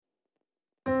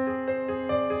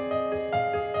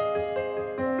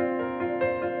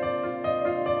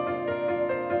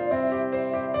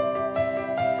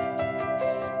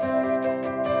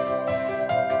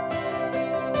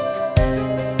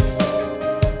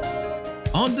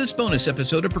On this bonus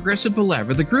episode of Progressive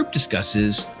Palaver, the group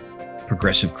discusses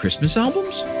progressive Christmas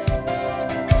albums.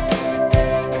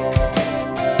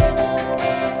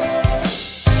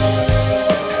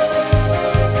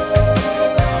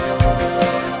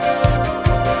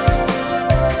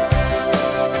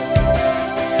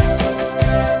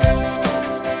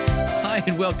 Hi,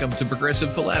 and welcome to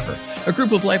Progressive Palaver, a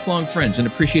group of lifelong friends and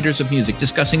appreciators of music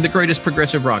discussing the greatest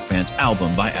progressive rock bands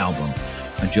album by album.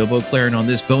 I'm Joe Beauclair, and on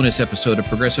this bonus episode of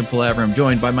Progressive Palaver, I'm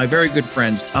joined by my very good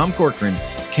friends Tom Corcoran,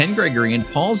 Ken Gregory, and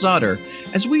Paul Zotter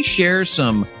as we share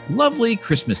some lovely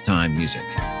Christmas time music.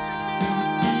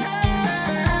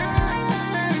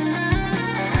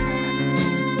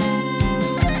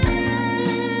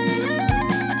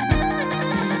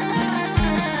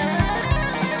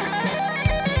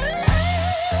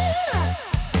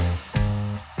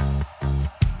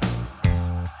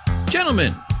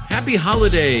 Gentlemen, happy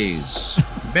holidays.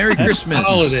 Merry Christmas.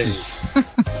 Holidays.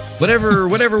 Whatever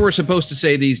we're supposed to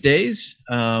say these days.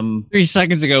 3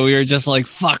 seconds ago, we were just like,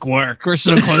 fuck work. We're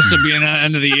so close to being at the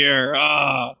end of the year.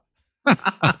 Oh.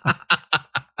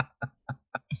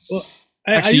 Well,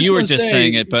 Actually, you were just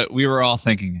saying it, but we were all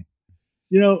thinking it.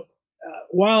 You know,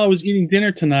 while I was eating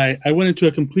dinner tonight, I went into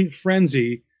a complete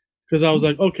frenzy because I was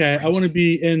like, okay, I want to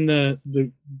be in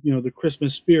the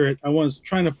Christmas spirit. I was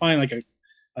trying to find like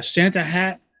a Santa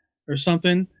hat or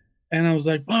something. And I was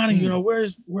like, Bonnie,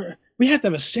 where we have to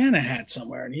have a Santa hat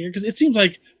somewhere in here, because it seems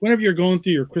like whenever you're going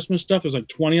through your Christmas stuff, there's like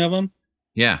 20 of them.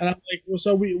 Yeah. And I'm like, well,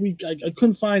 so I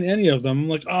couldn't find any of them. I'm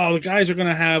like, oh, the guys are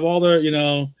gonna have all their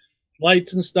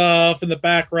lights and stuff in the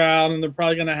background, and they're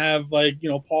probably gonna have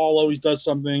Paul always does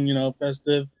something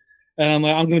festive, and I'm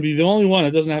like, I'm gonna be the only one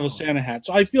that doesn't have a Santa hat.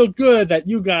 So I feel good that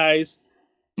you guys,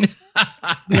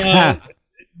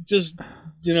 just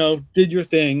did your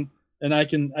thing. And I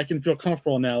can feel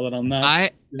comfortable now that I'm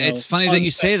not. It's funny that you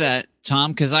say that,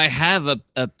 Tom, because I have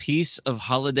a piece of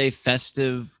holiday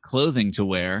festive clothing to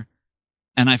wear,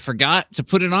 and I forgot to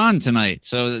put it on tonight.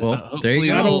 So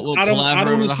hopefully we'll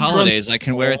palaver over the holidays. I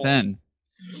can wear it then.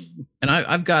 And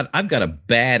I've got a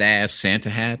badass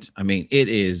Santa hat. I mean, it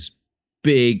is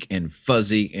big and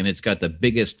fuzzy, and it's got the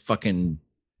biggest fucking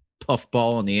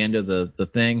puffball on the end of the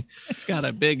thing. It's got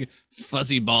a big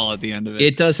fuzzy ball at the end of it.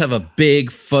 It does have a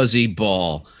big fuzzy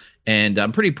ball, and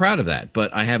I'm pretty proud of that.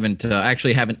 But I haven't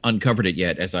uncovered it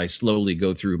yet as I slowly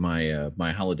go through my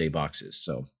my holiday boxes.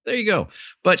 So there you go.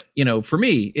 But for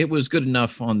me, it was good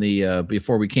enough on the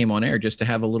before we came on air just to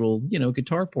have a little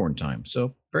guitar porn time.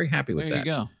 So very happy with that. There you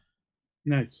go.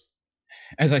 Nice.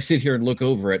 As I sit here and look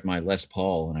over at my Les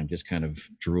Paul, and I just kind of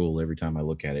drool every time I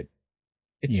look at it.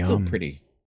 It's still pretty.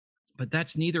 But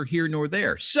that's neither here nor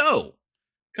there. So,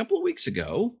 a couple of weeks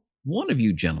ago, one of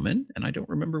you gentlemen, and I don't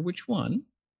remember which one,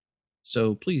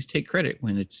 so please take credit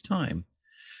when it's time,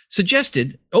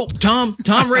 suggested, Tom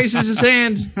raises his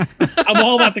hand. I'm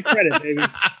all about the credit, baby.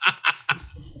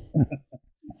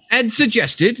 And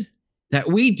suggested that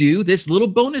we do this little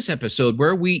bonus episode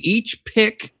where we each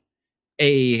pick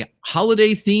a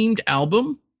holiday-themed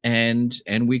album, and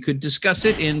we could discuss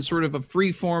it in sort of a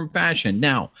free-form fashion.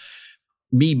 Now,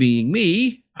 me being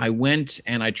me, I went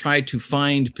and I tried to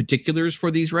find particulars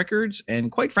for these records, and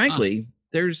quite frankly,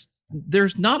 there's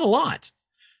not a lot.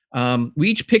 We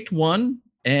each picked one,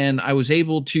 and I was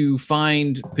able to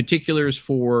find particulars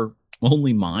for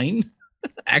only mine,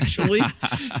 actually.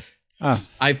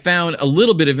 I found a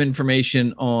little bit of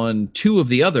information on two of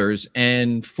the others,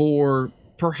 and for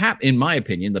perhaps, in my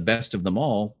opinion, the best of them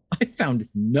all, I found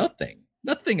nothing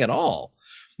at all.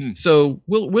 So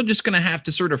we're just going to have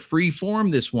to sort of free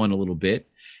form this one a little bit.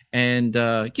 And,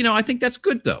 I think that's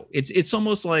good, though. It's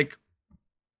almost like,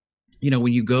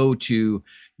 when you go to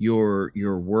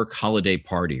your work holiday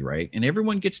party, right? And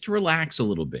everyone gets to relax a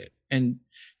little bit. And,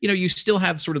 you still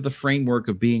have sort of the framework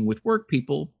of being with work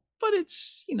people, but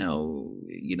it's, you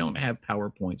don't have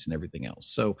PowerPoints and everything else.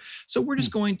 So we're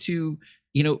just going to,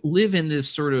 live in this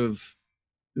sort of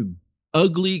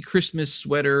ugly Christmas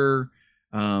sweater,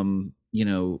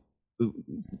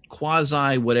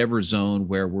 quasi whatever zone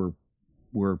where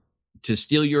we're to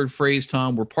steal your phrase,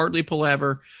 Tom, we're partly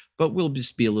palaver, but we'll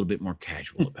just be a little bit more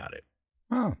casual about it.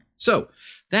 So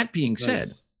that being said,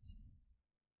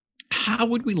 how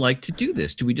would we like to do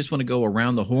this? Do we just want to go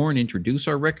around the horn, introduce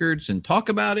our records and talk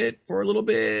about it for a little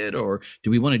bit? Or do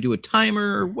we want to do a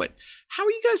timer? How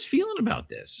are you guys feeling about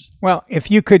this? Well, if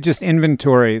you could just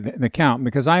inventory the count,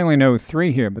 because I only know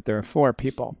 3 here, but there are 4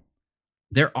 people.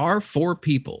 There are 4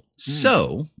 people.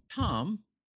 So Tom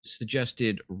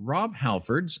suggested Rob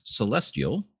Halford's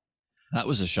Celestial. That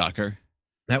was a shocker.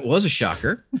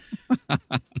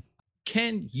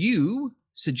 Ken, you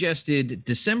suggested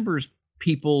December's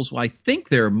people's, well, I think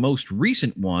their most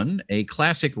recent one, A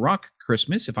Classic Rock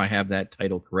Christmas, if I have that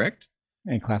title correct.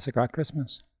 A Classic Rock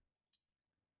Christmas.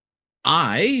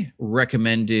 I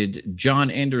recommended John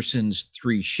Anderson's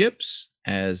Three Ships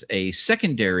as a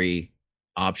secondary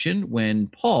option when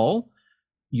Paul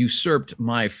usurped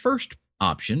my first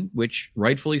option, which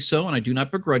rightfully so, and I do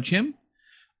not begrudge him,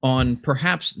 on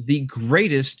perhaps the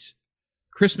greatest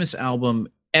Christmas album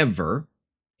ever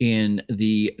in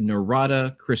the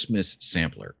Narada Christmas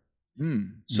Sampler.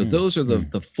 So those are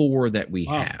the four that we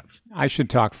have. I should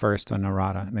talk first on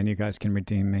Narada, and then you guys can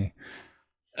redeem me.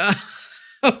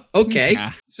 Okay.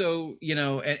 Yeah. So,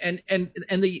 and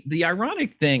the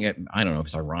ironic thing, I don't know if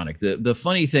it's ironic. The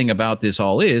funny thing about this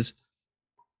all is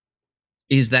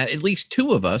that at least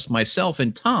two of us, myself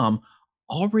and Tom,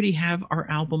 already have our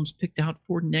albums picked out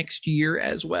for next year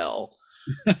as well.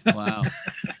 Wow.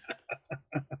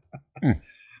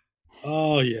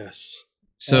 Oh, yes.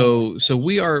 So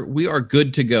we are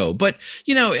good to go. But,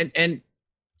 and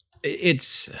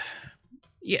it's,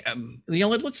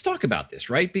 let's talk about this,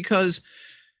 right? Because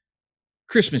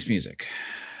Christmas music,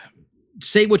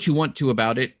 say what you want to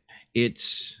about it.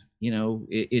 It's,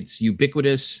 it's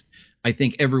ubiquitous. I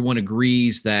think everyone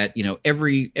agrees that,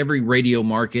 every radio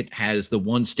market has the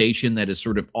one station that is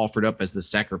sort of offered up as the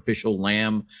sacrificial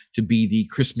lamb to be the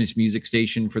Christmas music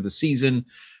station for the season.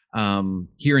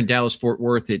 Here in Dallas-Fort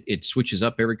Worth, it switches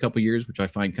up every couple of years, which I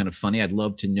find kind of funny. I'd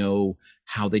love to know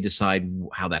how they decide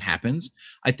how that happens.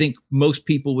 I think most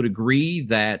people would agree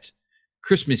that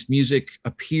Christmas music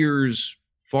appears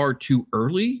far too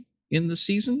early in the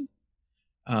season.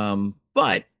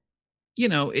 But,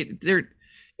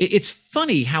 it's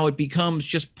funny how it becomes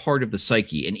just part of the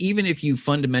psyche. And even if you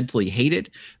fundamentally hate it,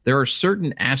 there are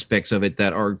certain aspects of it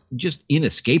that are just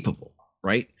inescapable,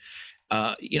 right?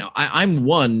 I'm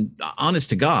one, honest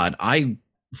to God,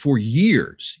 for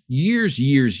years,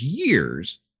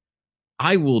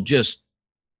 I will just,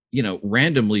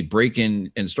 randomly break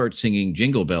in and start singing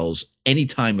Jingle Bells any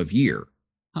time of year.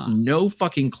 No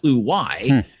fucking clue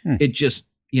why. It just,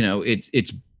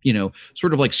 it's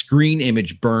sort of like screen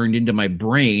image burned into my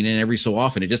brain. And every so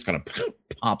often it just kind of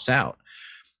pops out.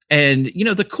 And,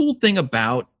 the cool thing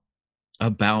about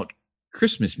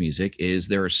Christmas music is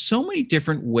there are so many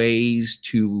different ways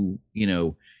to,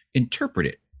 interpret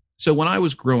it. So when I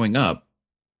was growing up,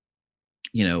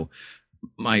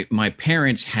 my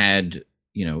parents had,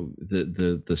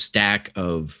 the stack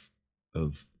of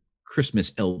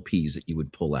Christmas LPs that you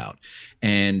would pull out.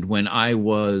 And when I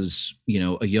was,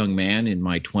 a young man in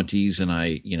my 20s and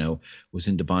I, was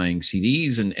into buying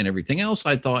CDs and everything else,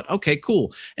 I thought, okay,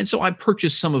 cool. And so I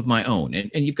purchased some of my own.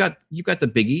 And you've got the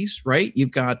biggies, right?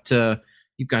 You've got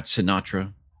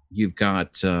Sinatra, you've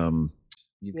got Bing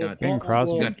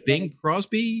Crosby, you got Bing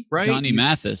Crosby, right? Johnny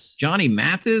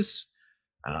Mathis,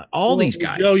 all these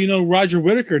guys. Joe, Roger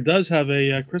Whittaker does have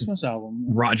a Christmas album.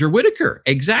 Roger Whittaker,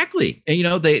 exactly.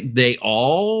 And they've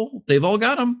all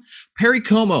got them. Perry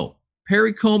Como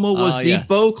was the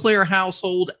Beauclair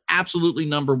household, absolutely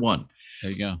number one.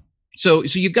 There you go. So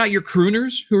you've got your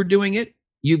crooners who are doing it.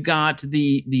 You've got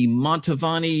the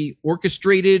Mantovani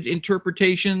orchestrated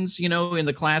interpretations, in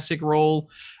the classic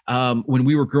role. When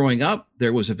we were growing up,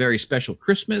 there was a very special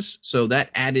Christmas, so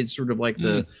that added sort of like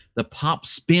the pop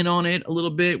spin on it a little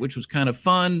bit, which was kind of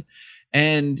fun.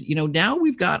 And now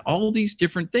we've got all these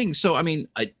different things. So I mean,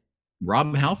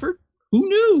 Rob Halford, who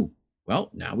knew? Well,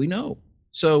 now we know.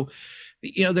 So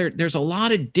there's a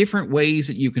lot of different ways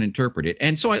that you can interpret it,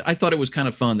 and so I thought it was kind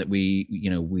of fun that we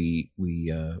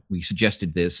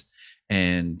suggested this,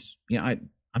 and I'm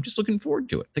just looking forward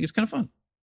to it. I think it's kind of fun.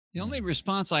 The only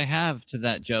response I have to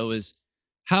that, Joe, is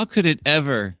how could it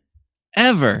ever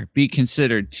be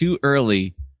considered too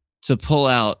early to pull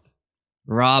out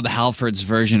Rob Halford's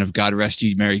version of "God Rest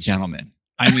Ye Merry Gentlemen"?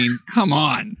 I mean, come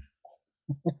on.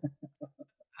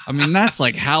 I mean, that's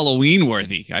like Halloween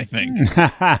worthy, I think.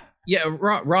 Yeah,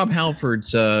 Rob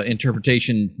Halford's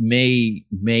interpretation may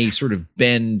sort of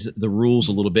bend the rules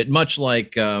a little bit, much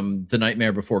like The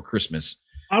Nightmare Before Christmas.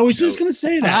 I was just going to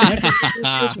say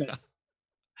that.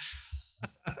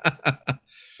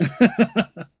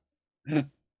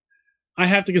 I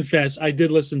have to confess, I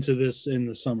did listen to this in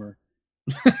the summer.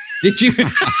 Did you?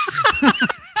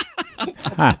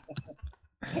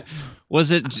 Was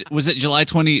it July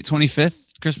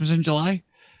 25th? Christmas in July?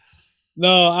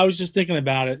 No, I was just thinking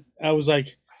about it. I was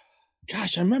like,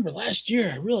 gosh, I remember last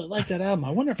year I really liked that album. I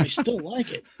wonder if I still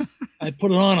like it. I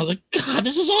put it on. I was like, God,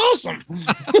 this is awesome.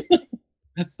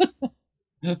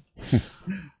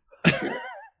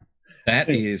 That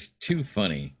is too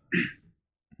funny.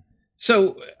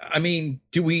 So, I mean,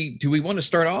 do we want to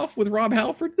start off with Rob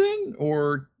Halford then,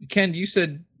 or Ken, you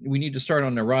said we need to start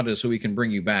on Narada so we can bring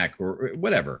you back, or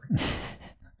whatever.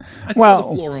 All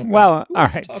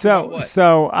right.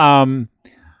 So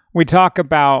we talk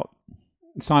about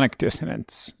sonic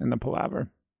dissonance in the palaver.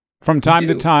 From time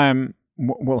to time,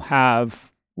 we'll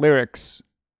have lyrics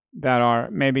that are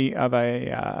maybe of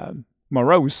a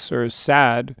morose or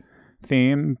sad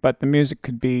theme, but the music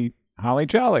could be holly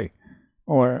jolly,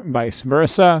 or vice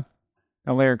versa.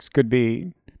 The lyrics could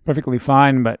be perfectly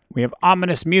fine, but we have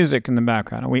ominous music in the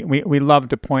background. We love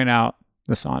to point out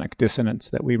the sonic dissonance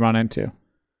that we run into.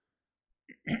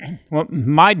 Well,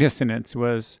 my dissonance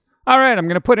was, all right, I'm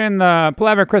going to put in the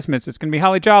Palaver Christmas. It's going to be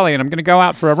holly jolly, and I'm going to go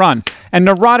out for a run. And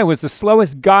Narada was the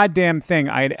slowest goddamn thing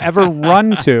I had ever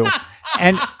run to.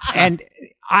 And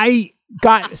I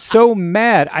got so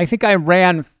mad. I think I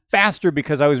ran faster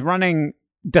because I was running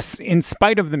in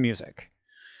spite of the music.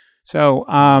 So,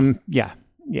 yeah.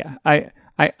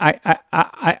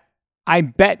 I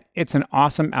bet it's an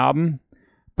awesome album,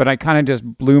 but I kind of just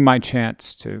blew my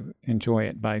chance to enjoy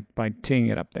it by teeing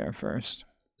it up there first.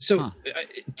 So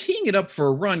teeing it up for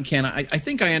a run, Ken, I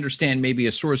think I understand maybe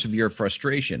a source of your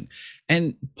frustration.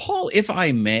 And Paul, if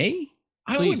I may,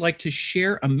 I would like to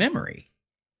share a memory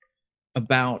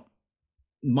about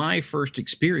my first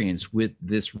experience with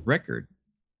this record.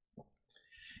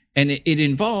 And it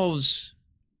involves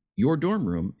your dorm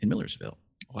room in Millersville.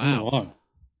 Wow.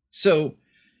 So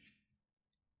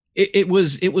it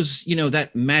was, that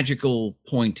magical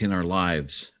point in our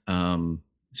lives.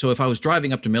 So if I was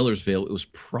driving up to Millersville, it was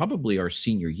probably our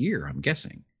senior year, I'm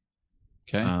guessing.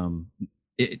 Okay.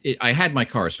 I had my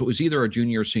car, so it was either our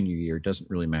junior or senior year. It doesn't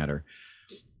really matter.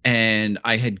 And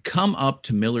I had come up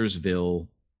to Millersville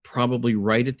probably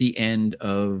right at the end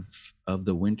of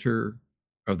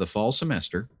the fall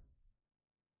semester.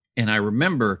 And I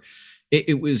remember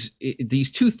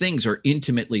these two things are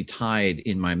intimately tied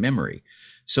in my memory.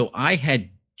 So I had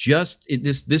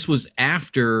this was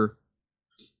after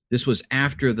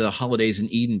the Holidays in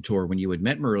Eden tour, when you had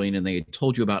met Merlene and they had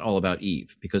told you all about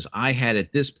Eve, because I had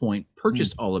at this point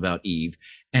purchased All About Eve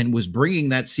and was bringing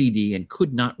that CD and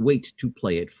could not wait to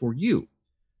play it for you.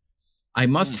 I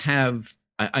must have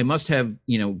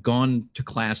gone to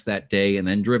class that day and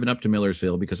then driven up to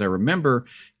Millersville, because I remember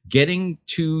getting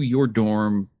to your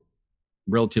dorm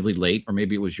relatively late, or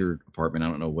maybe it was your apartment. I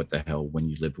don't know what the hell when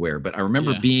you lived where, but I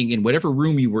remember being in whatever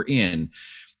room you were in,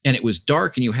 and it was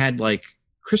dark and you had like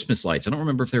Christmas lights. I don't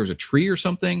remember if there was a tree or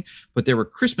something, but there were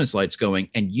Christmas lights going,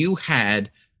 and you had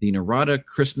the Narada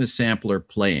Christmas sampler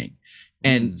playing.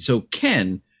 And so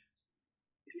Ken,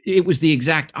 it was the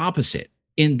exact opposite.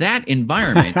 In that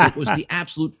environment, it was the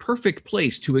absolute perfect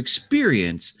place to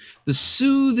experience the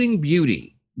soothing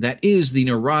beauty that is the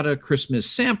Narada Christmas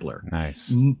sampler.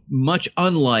 Nice. Much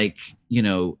unlike,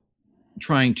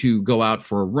 trying to go out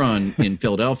for a run in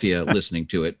Philadelphia listening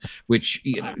to it, which,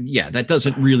 that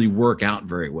doesn't really work out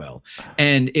very well.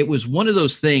 And it was one of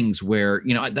those things where,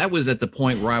 that was at the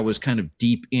point where I was kind of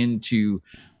deep into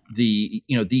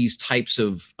these types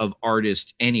of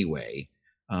artists anyway.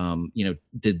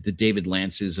 The David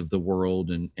Lances of the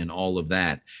world and all of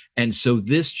that. And so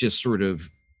this just sort of,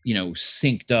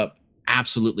 synced up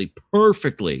absolutely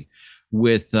perfectly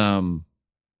with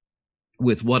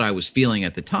what I was feeling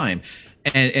at the time.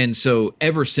 And so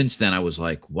ever since then, I was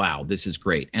like, wow, this is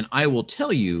great. And I will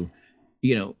tell you,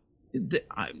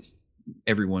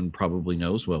 everyone probably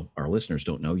knows, well, our listeners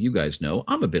don't know, you guys know,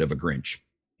 I'm a bit of a Grinch.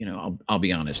 I'll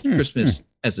be honest. Christmas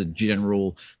as a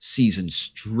general season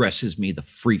stresses me the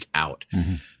freak out.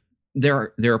 Mm-hmm.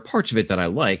 There are parts of it that I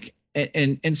like.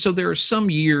 And so there are some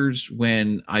years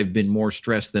when I've been more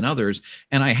stressed than others,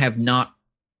 and I have not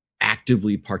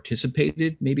actively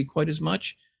participated maybe quite as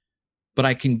much. But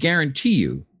I can guarantee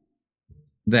you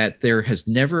that there has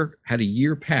never had a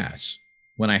year pass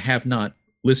when I have not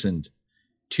listened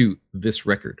to this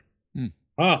record.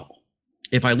 Wow.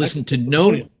 If I listen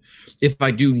if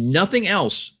I do nothing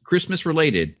else Christmas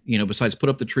related, besides put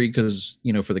up the tree because,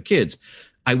 for the kids,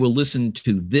 I will listen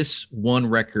to this one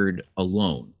record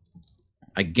alone.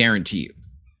 I guarantee you.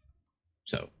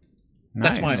 So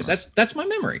nice. that's my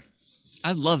memory.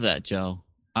 I love that, Joe.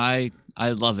 I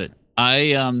love it.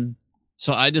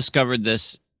 So I discovered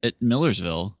this at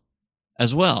Millersville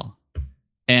as well.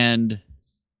 And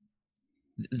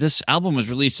this album was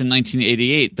released in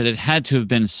 1988, but it had to have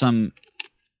been some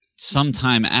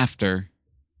time after.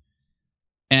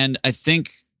 And I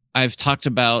think I've talked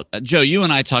about, Joe, you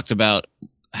and I talked about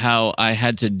how I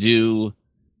had to do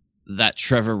that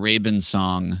Trevor Rabin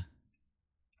song.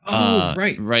 Oh,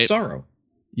 right. Sorrow.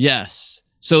 Yes.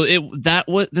 So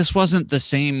this wasn't the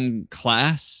same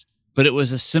class, but it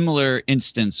was a similar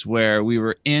instance where we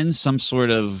were in some sort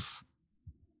of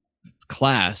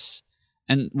class,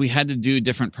 and we had to do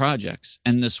different projects.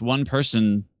 And this one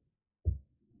person,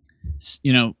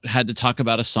 you know, had to talk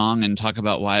about a song and talk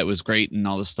about why it was great and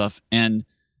all this stuff. And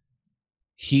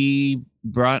he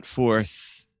brought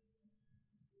forth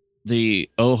the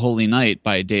 "Oh Holy Night"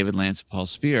 by David Lance Paul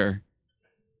Spear.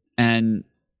 And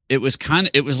it was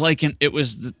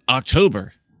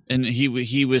October, and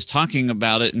he was talking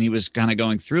about it, and he was kind of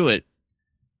going through it.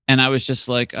 And I was just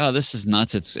like, oh, this is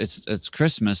nuts. It's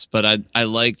Christmas, but I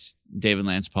liked David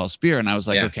Lance Paul Spear, and I was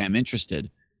like, okay, I'm interested.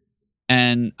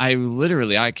 And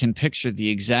I can picture the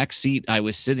exact seat I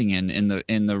was sitting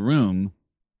in the room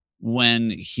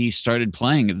when he started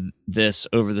playing this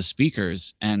over the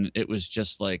speakers, and it was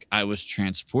just like I was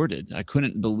transported. I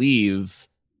couldn't believe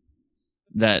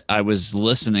that I was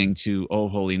listening to "Oh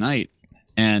Holy Night,"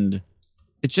 and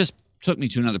it just took me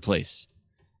to another place.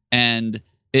 And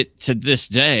it, to this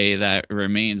day, that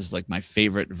remains like my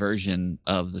favorite version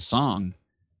of the song.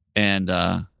 And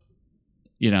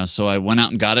so I went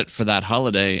out and got it for that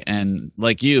holiday, and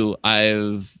like you,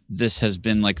 this has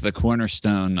been like the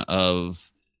cornerstone of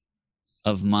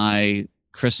my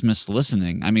Christmas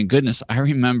listening. I mean, goodness, I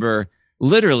remember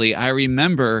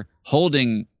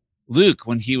holding Luke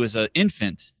when he was an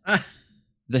infant,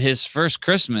 his first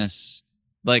Christmas,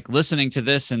 like listening to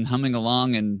this and humming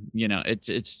along, and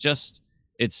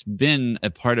it's been a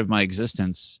part of my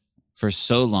existence for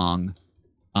so long.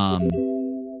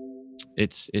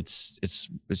 It's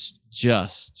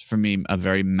just, for me, a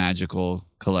very magical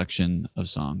collection of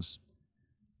songs.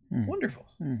 Wonderful.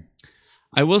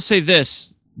 I will say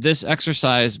this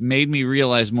exercise made me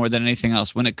realize more than anything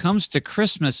else, when it comes to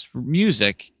Christmas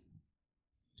music,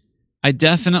 I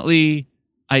definitely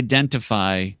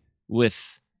identify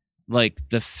with like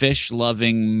the fish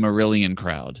loving Marillion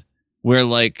crowd, where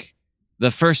like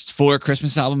the first 4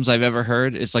 Christmas albums I've ever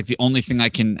heard is like the only thing I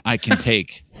can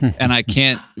take, and I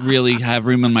can't really have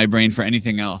room in my brain for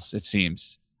anything else, it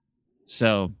seems.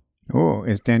 So,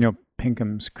 is Daniel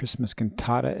Pinkham's Christmas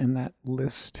Cantata in that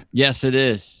list? Yes, it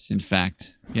is. In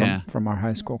fact, from our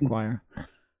high school choir.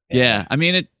 Yeah, I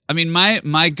mean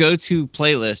my go-to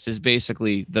playlist is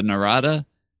basically the Narada,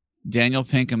 Daniel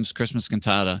Pinkham's Christmas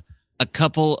Cantata, a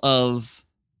couple of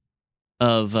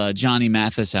Johnny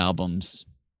Mathis albums.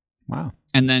 Wow.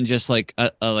 And then just like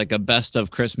a best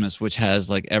of Christmas, which has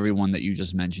like everyone that you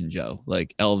just mentioned, Joe,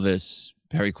 like Elvis,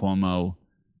 Perry Como,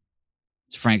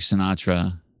 Frank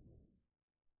Sinatra.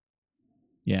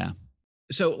 Yeah.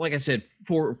 So, like I said,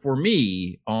 for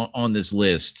me on this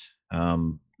list,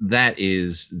 that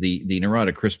is the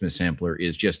Narada Christmas Sampler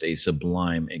is just a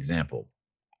sublime example.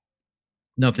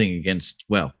 Nothing against,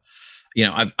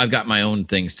 I've got my own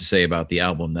things to say about the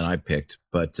album that I picked,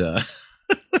 but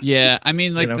yeah, I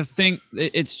mean, like the thing,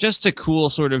 it's just a cool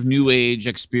sort of new age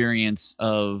experience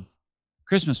of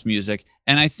Christmas music,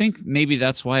 and I think maybe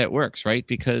that's why it works, right?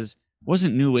 Because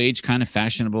wasn't new age kind of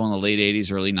fashionable in the late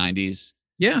 80s, early 90s?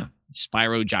 Yeah.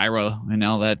 Spyro Gyro and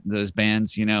all that, those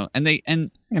bands, and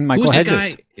Michael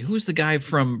Hedges. Who's the guy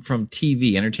from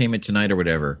TV, Entertainment Tonight or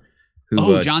whatever?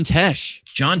 John Tesh.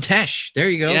 John Tesh. There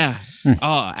you go. Yeah.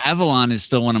 Avalon is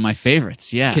still one of my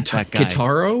favorites. Yeah.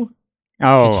 Kitaro?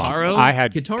 Oh, Kitaro? I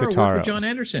had Kitaro. Kitaro. With John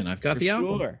Anderson. I've got the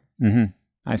album. Sure. Mm-hmm.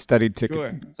 I studied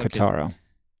Kitaro.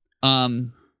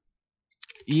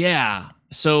 Yeah.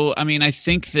 So, I mean, I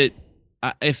think that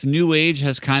if new age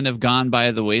has kind of gone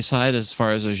by the wayside as far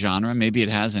as a genre, maybe it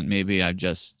hasn't. Maybe I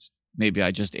just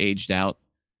aged out.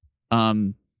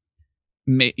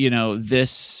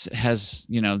 This has,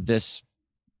 this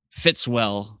fits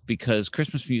well because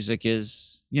Christmas music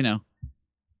is,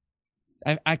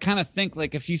 I kind of think,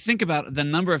 like, if you think about the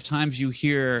number of times you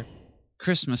hear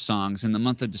Christmas songs in the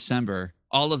month of December,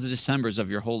 all of the Decembers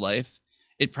of your whole life,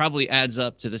 it probably adds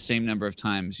up to the same number of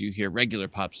times you hear regular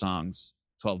pop songs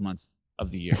 12 months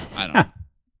of the year. I don't know.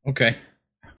 Okay.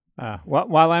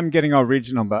 While I'm getting all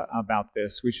regional about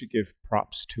this, we should give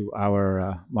props to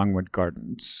our Longwood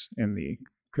Gardens in the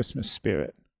Christmas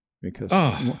spirit, because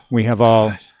we have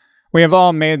all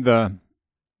made the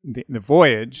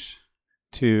voyage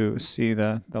to see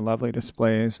the lovely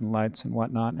displays and lights and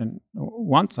whatnot. And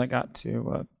once I got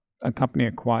to accompany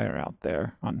a choir out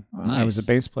there. Nice. I was a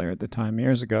bass player at the time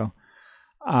years ago.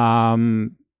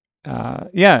 It's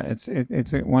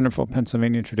a wonderful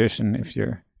Pennsylvania tradition if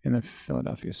you're in the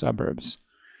Philadelphia suburbs.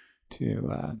 There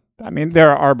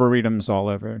are arboretums all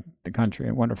over the country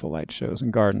and wonderful light shows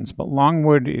and gardens, but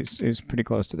Longwood is pretty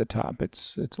close to the top.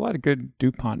 It's a lot of good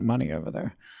DuPont money over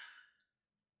there.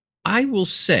 I will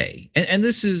say, and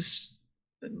this is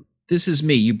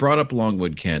me. You brought up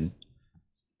Longwood, Ken.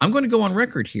 I'm going to go on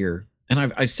record here, and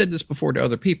I've said this before to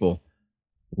other people.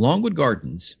 Longwood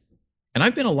Gardens and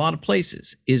I've been a lot of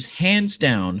places, is hands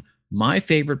down my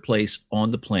favorite place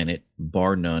on the planet,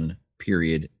 bar none,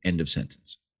 period, end of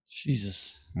sentence.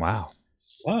 Jesus. Wow.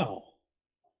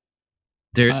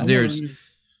 There's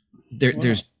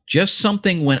just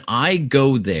something when I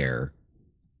go there,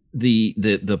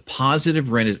 the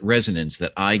positive resonance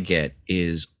that I get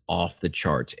is off the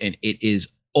charts, and it is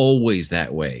always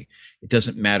that way. It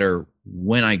doesn't matter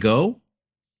when I go,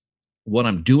 what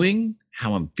I'm doing,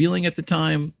 how I'm feeling at the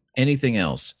time, anything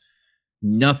else,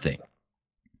 nothing.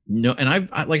 No, and I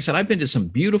like I said, I've been to some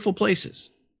beautiful places,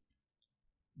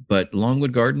 but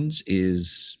Longwood Gardens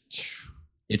it's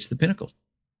the pinnacle.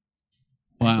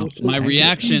 Wow. My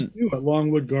reaction at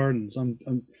Longwood Gardens. I'm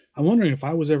wondering if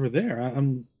I was ever there. I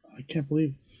can't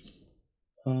believe.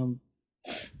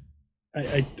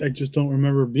 I just don't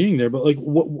remember being there. But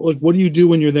what do you do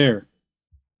when you're there?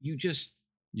 You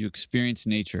experience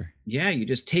nature. Yeah, you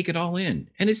just take it all in,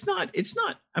 and it's not.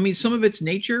 I mean, some of it's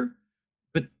nature,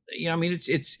 but I mean,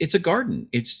 it's a garden.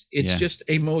 It's just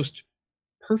a most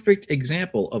perfect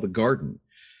example of a garden,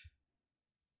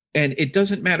 and it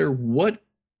doesn't matter what.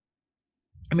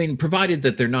 I mean, provided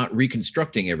that they're not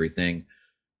reconstructing everything,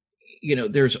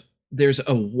 there's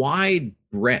a wide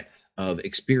breadth of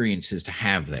experiences to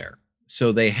have there.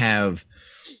 So they have,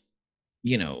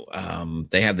 they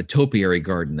have the topiary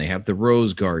garden, they have the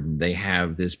rose garden, they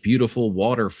have this beautiful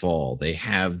waterfall, they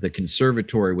have the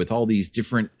conservatory with all these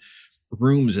different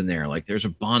rooms in there. Like there's a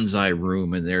bonsai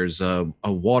room and there's a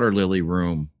water lily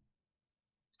room.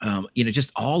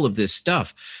 Just all of this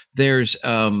stuff. There's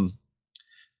an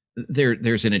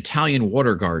Italian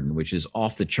water garden, which is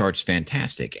off the charts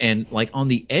fantastic. And like on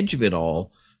the edge of it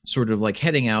all, sort of like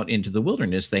heading out into the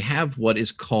wilderness, they have what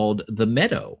is called the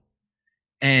meadow.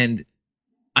 And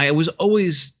I was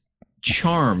always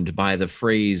charmed by the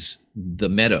phrase the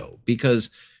meadow, because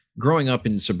growing up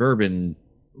in suburban,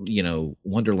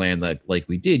 wonderland like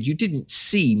we did, you didn't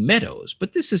see meadows,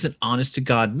 but this is an honest to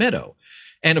God meadow.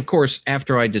 And of course,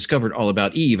 after I discovered all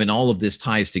about Eve, and all of this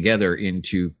ties together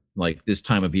into like this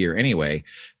time of year anyway,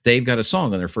 they've got a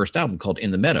song on their first album called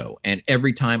In the Meadow. And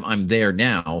every time I'm there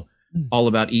now, All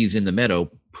About Eve's In the Meadow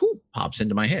pops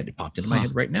into my head. It popped into my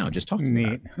head right now, just talking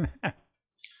about it.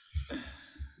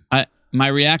 My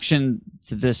reaction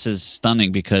to this is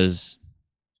stunning because,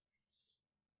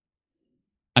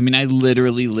 I mean, I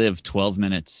literally live 12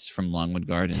 minutes from Longwood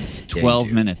Gardens.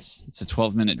 12 minutes. It's a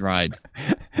 12-minute ride.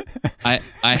 I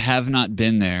have not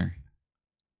been there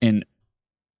in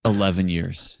 11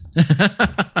 years. Yeah,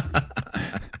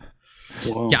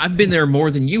 I've been there more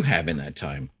than you have in that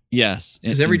time. Yes,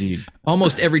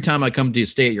 almost every time I come to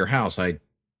stay at your house, I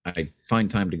find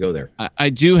time to go there. I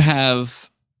do have.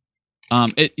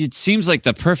 It seems like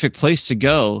the perfect place to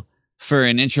go for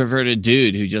an introverted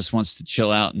dude who just wants to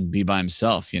chill out and be by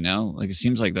himself. Like it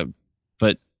seems like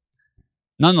but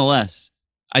nonetheless,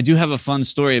 I do have a fun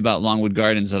story about Longwood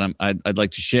Gardens that I'd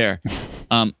like to share,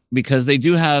 because they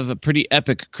do have a pretty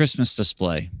epic Christmas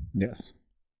display. Yes.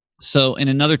 So in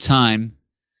another time,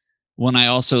 when I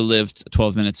also lived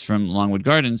 12 minutes from Longwood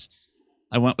Gardens,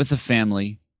 I went with a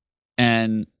family,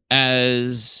 and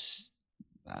as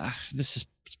this is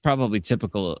probably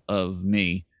typical of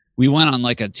me, we went on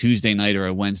like a Tuesday night or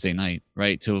a Wednesday night,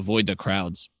 right, to avoid the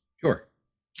crowds. Sure.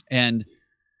 And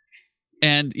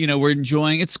we're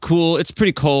enjoying. It's cool. It's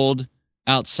pretty cold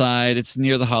outside. It's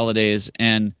near the holidays,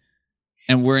 and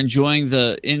we're enjoying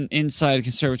the inside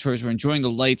conservatories. We're enjoying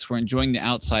the lights. We're enjoying the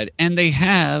outside, and they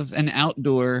have an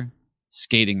outdoor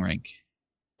skating rink,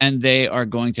 and they are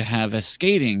going to have a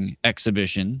skating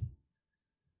exhibition.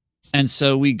 And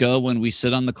so we go when we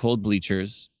sit on the cold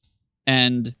bleachers,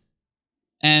 and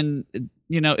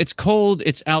it's cold.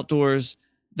 It's outdoors.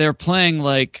 They're playing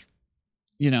like,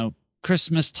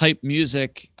 Christmas type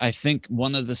music. I think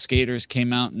one of the skaters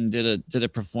came out and did a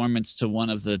performance to one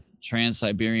of the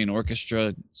Trans-Siberian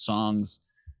Orchestra songs,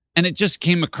 and it just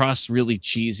came across really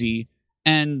cheesy,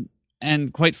 and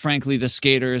quite frankly, the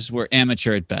skaters were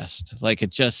amateur at best. Like it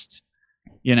just,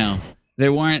 they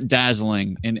weren't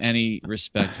dazzling in any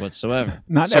respect whatsoever.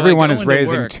 Not everyone is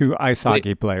raising two ice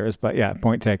hockey players, but yeah,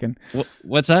 point taken.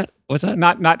 What's that?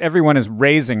 Not everyone is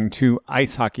raising two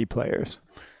ice hockey players.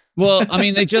 Well, I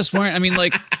mean, they just weren't. I mean,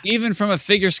 like, even from a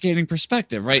figure skating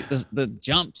perspective, right? The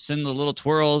jumps and the little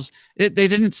twirls, they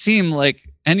didn't seem like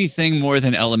anything more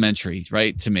than elementary,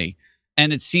 right, to me.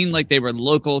 And it seemed like they were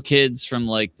local kids from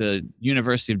like the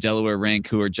University of Delaware rink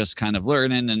who were just kind of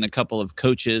learning, and a couple of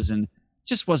coaches, and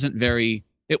just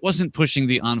it wasn't pushing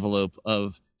the envelope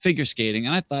of figure skating.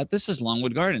 And I thought, this is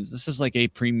Longwood Gardens. This is like a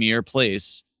premier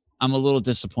place. I'm a little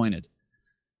disappointed.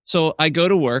 So I go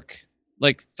to work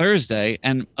like Thursday,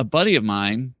 and a buddy of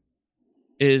mine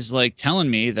is like telling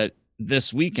me that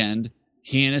this weekend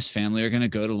he and his family are going to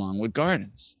go to Longwood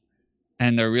Gardens,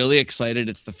 and they're really excited.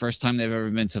 It's the first time they've ever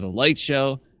been to the light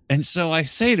show. And so I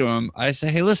say to him,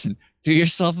 hey, listen, do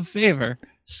yourself a favor,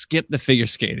 skip the figure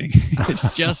skating.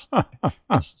 It's just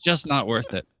not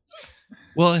worth it.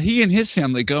 Well, he and his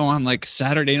family go on like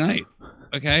Saturday night.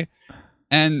 Okay.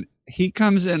 And he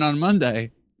comes in on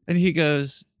Monday and he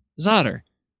goes, Zotter,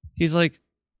 he's like,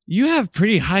 you have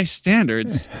pretty high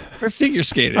standards for figure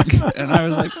skating. And I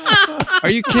was like, are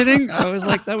you kidding? I was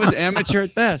like, that was amateur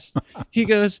at best. He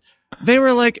goes, they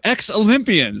were like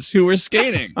ex-Olympians who were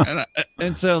skating.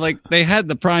 And so like they had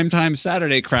the primetime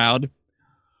Saturday crowd,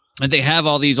 and they have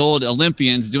all these old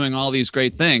Olympians doing all these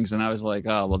great things. And I was like,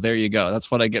 oh, well, there you go. That's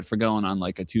what I get for going on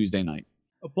like a Tuesday night.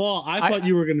 Paul, I thought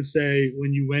you were going to say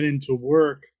when you went into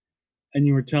work and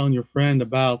you were telling your friend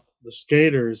about the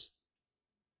skaters,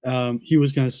 he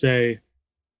was going to say,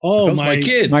 oh, my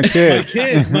kids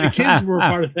were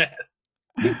part of that.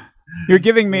 You're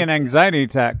giving me an anxiety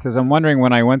attack because I'm wondering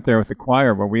when I went there with the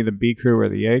choir, were we the B crew or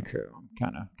the A crew? I'm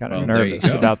kind of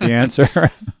nervous about the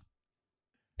answer.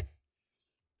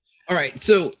 All right,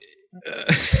 so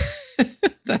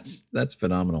that's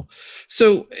phenomenal.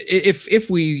 So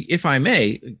if I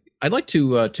may, I'd like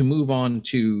to move on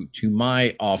to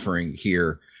my offering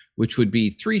here, which would be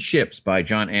Three Ships by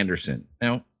Jon Anderson.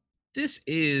 Now, this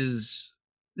is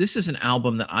an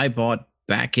album that I bought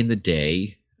back in the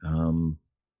day. And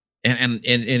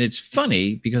it's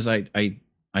funny because I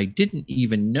didn't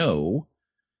even know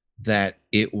that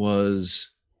it was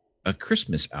a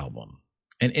Christmas album.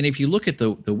 And if you look at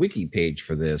the wiki page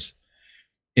for this,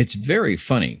 it's very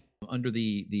funny. Under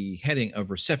the heading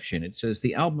of reception, it says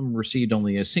the album received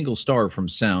only a single star from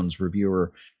Sounds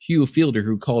reviewer Hugh Fielder,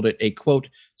 who called it a, quote,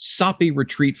 soppy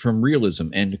retreat from realism,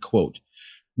 end quote.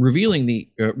 Reviewing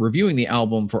the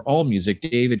album for AllMusic,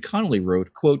 David Connolly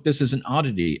wrote, quote, this is an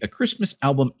oddity, a Christmas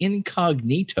album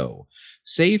incognito.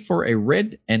 Save for a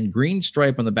red and green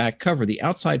stripe on the back cover, the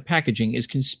outside packaging is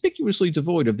conspicuously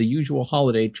devoid of the usual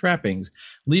holiday trappings,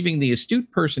 leaving the astute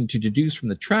person to deduce from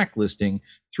the track listing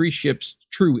Three Ships'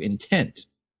 true intent.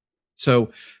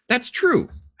 So that's true.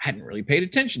 I hadn't really paid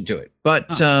attention to it,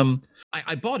 but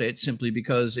I bought it simply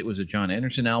because it was a Jon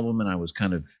Anderson album and I was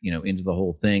kind of, into the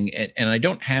whole thing. And I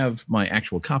don't have my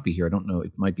actual copy here. I don't know.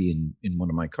 It might be in one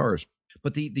of my cars,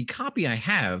 but the copy I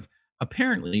have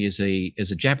apparently is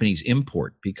a Japanese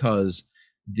import because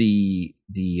the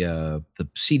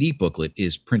CD booklet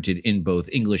is printed in both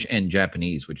English and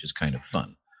Japanese, which is kind of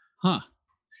fun. Huh.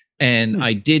 And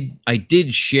I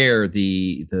did share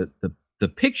the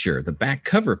picture, the back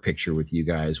cover picture with you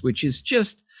guys, which is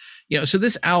just, so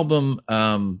this album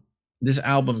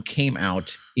came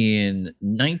out in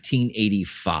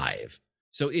 1985.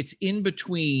 So it's in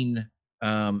between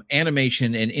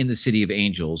Animation and In the City of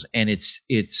Angels, and it's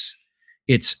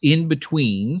in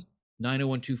between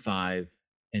 90125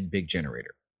 and Big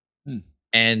Generator.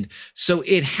 And so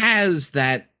it has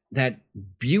that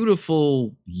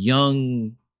beautiful,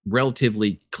 young,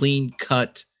 relatively clean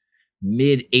cut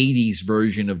mid 80s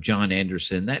version of Jon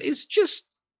Anderson that is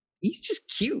he's just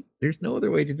cute. There's no other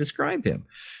way to describe him.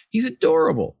 He's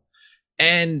adorable.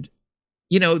 And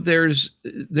there's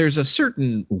a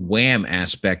certain Wham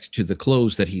aspect to the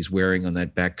clothes that he's wearing on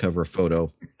that back cover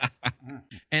photo.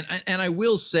 and I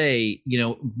will say,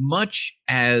 much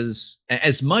as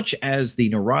the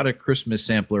Neurotic Christmas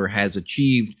Sampler has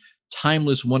achieved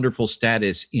timeless, wonderful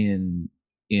status in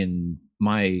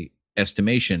my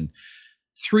estimation,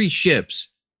 Three Ships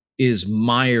is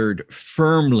mired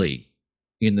firmly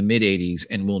in the mid 80s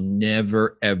and will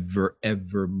never, ever,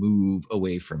 ever move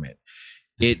away from it.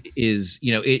 It is,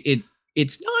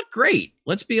 it's not great,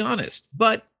 let's be honest,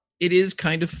 but it is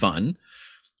kind of fun.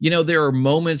 There are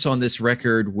moments on this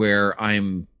record where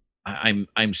I'm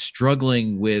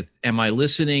struggling with, am I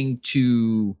listening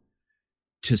to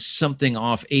something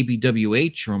off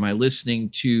ABWH, or am I listening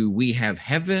to We Have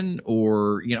Heaven,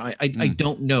 or I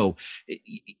don't know.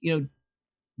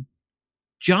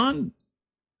 John,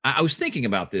 I was thinking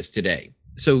about this today.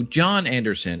 So Jon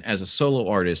Anderson as a solo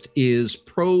artist is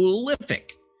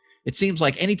prolific. It seems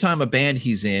like anytime a band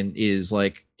he's in is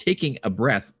like taking a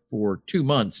breath for 2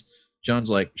 months, John's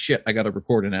like, shit, I got to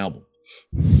record an album.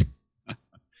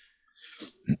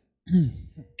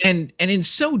 and in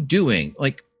so doing,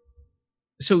 like,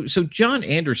 so Jon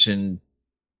Anderson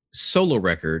solo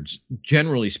records,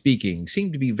 generally speaking,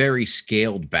 seem to be very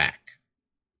scaled back,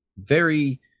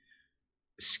 very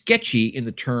sketchy in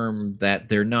the term that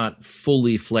they're not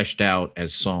fully fleshed out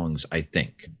as songs, I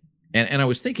think. And I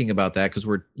was thinking about that because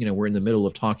we're in the middle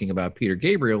of talking about Peter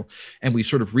Gabriel, and we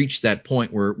sort of reached that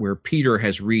point where Peter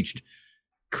has reached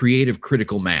creative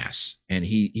critical mass, and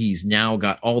he's now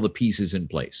got all the pieces in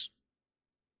place.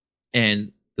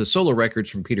 And the solo records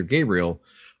from Peter Gabriel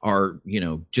are,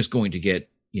 just going to get,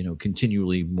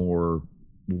 continually more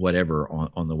whatever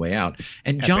on the way out.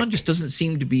 And John just doesn't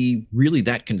seem to be really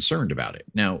that concerned about it.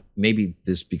 Now, maybe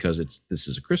this because this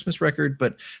is a Christmas record,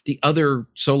 but the other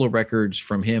solo records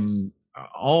from him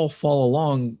all fall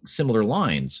along similar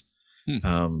lines.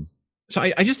 So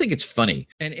I just think it's funny.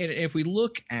 And if we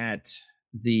look at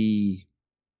the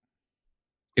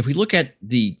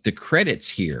credits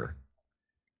here,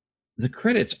 the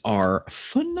credits are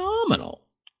phenomenal.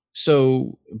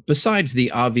 So besides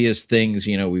the obvious things,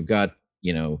 we've got,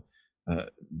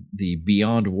 the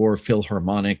Beyond War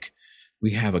Philharmonic,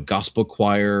 we have a gospel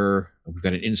choir, we've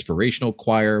got an inspirational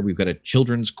choir, we've got a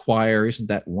children's choir. Isn't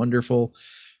that wonderful?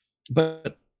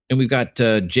 And we've got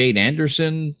Jade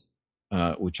Anderson,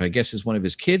 which I guess is one of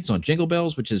his kids on Jingle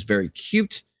Bells, which is very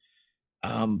cute.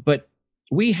 But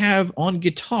we have on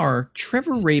guitar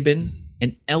Trevor Rabin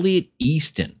and Elliot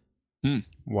Easton.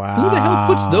 Wow. Who the hell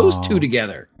puts those two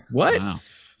together? What? Wow.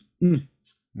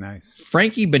 Nice.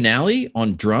 Frankie Banali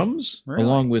on drums, really?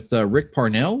 Along with Rick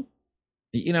Parnell.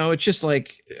 It's just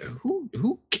like,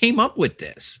 who came up with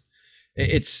this?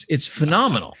 It's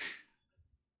phenomenal.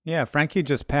 Yeah, Frankie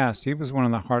just passed. He was one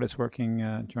of the hardest working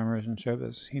drummers in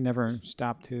showbiz. He never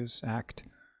stopped his act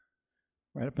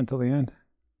right up until the end.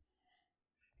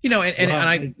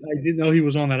 I didn't know he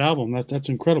was on that album. That's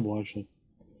incredible, actually.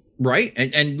 Right?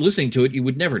 And listening to it, you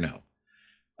would never know.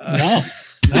 No.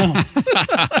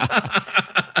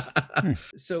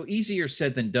 So Easier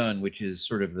Said Than Done, which is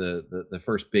sort of the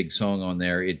first big song on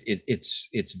there.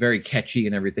 It's very catchy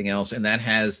and everything else. And that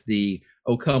has the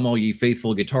 "O Come All Ye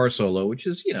Faithful" guitar solo, which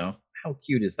is, how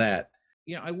cute is that?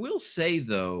 I will say,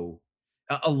 though,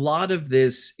 a lot of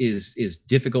this is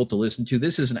difficult to listen to.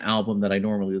 This is an album that I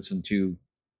normally listen to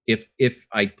if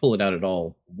I pull it out at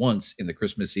all once in the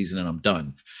Christmas season and I'm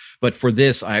done. But for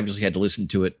this, I obviously had to listen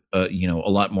to it, a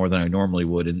lot more than I normally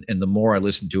would. And the more I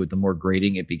listened to it, the more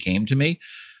grating it became to me.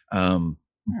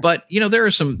 But there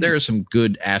are some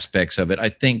good aspects of it. I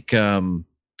think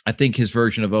his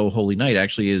version of "Oh Holy Night"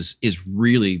 actually is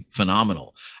really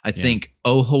phenomenal. I think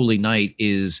 "Oh Holy Night"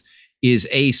 is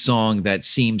a song that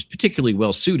seems particularly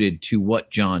well suited to what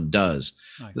John does.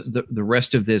 Nice. The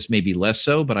rest of this maybe less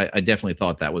so, but I definitely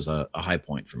thought that was a high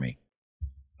point for me.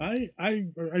 I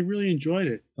really enjoyed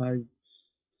it. How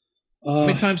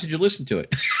many times did you listen to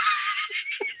it?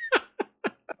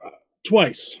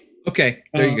 Twice. Okay,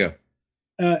 there you go.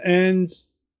 And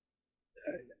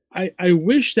I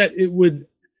wish that it would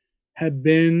have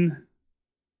been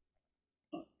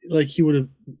like he would have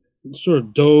sort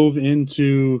of dove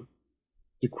into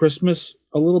the Christmas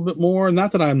a little bit more.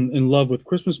 Not that I'm in love with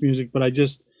Christmas music, but I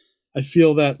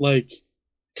feel that, like,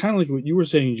 kind of like what you were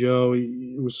saying, Joe,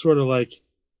 it was sort of like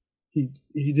he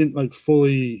didn't like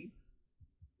fully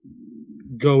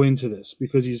go into this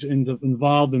because he's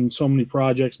involved in so many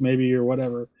projects maybe or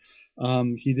whatever.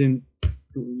 He didn't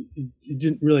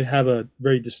really have a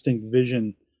very distinct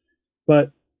vision,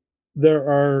 but there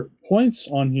are points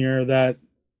on here that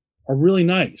are really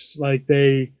nice. Like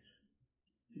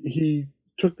he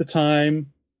took the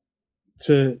time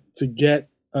to get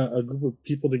a group of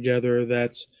people together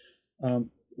that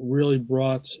really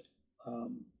brought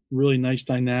really nice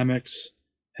dynamics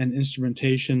and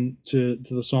instrumentation to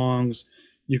the songs.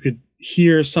 You could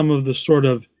hear some of the sort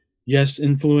of Yes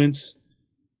influence.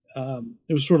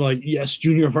 It was sort of like Yes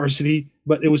Junior Varsity,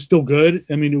 but it was still good.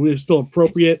 I mean, it was still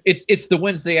appropriate. It's the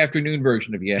Wednesday afternoon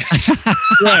version of Yes.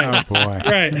 Right. Oh boy.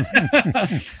 Right.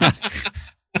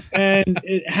 And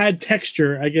it had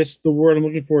texture. I guess the word I'm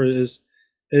looking for is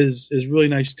really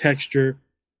nice texture.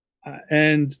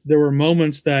 And there were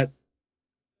moments that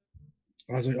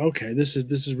I was like, okay, this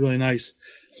is really nice,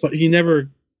 but he never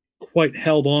quite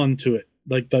held on to it.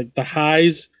 Like the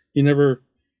highs, he never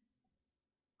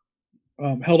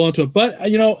held on to it. But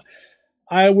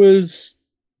I listened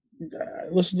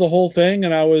to the whole thing,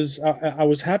 and I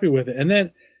was happy with it. And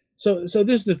then, so this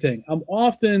is the thing. I'm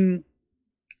often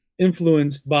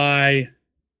influenced by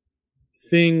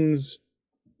things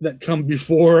that come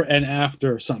before and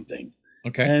after something.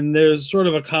 Okay. And there's sort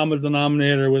of a common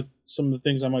denominator with some of the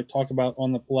things I might talk about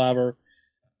on the palaver,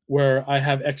 where I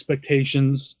have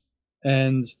expectations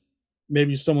and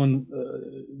maybe someone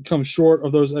comes short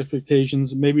of those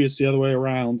expectations. Maybe it's the other way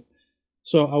around.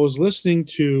 So I was listening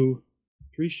to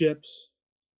Three Ships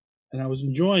and I was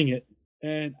enjoying it,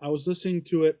 and I was listening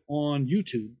to it on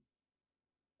YouTube.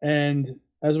 And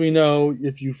as we know,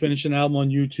 if you finish an album on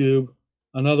YouTube,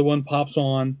 another one pops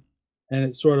on and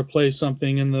it sort of plays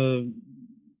something in the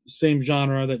same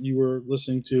genre that you were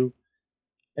listening to.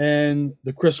 and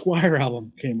the Chris Squire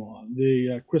album came on,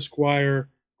 the Chris Squire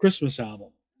Christmas album.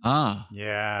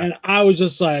 Yeah. And I was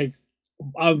just like,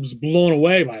 I was blown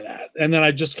away by that. And then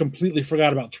I just completely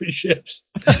forgot about Three Ships.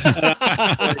 And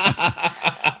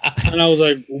I was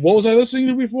like, what was I listening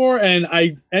to before? And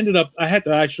I ended up, I had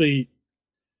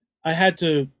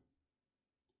to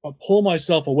pull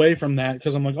myself away from that,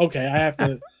 because I'm like, okay, I have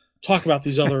to talk about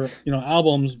these other,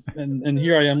 albums. And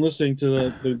here I am listening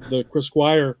to the Chris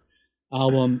Squire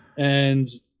album. And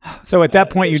so at that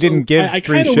point, you didn't give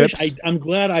Three Ships? I'm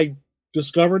glad I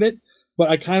discovered it, but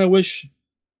I kind of wish,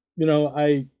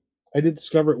 I did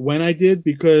discover it when I did,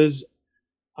 because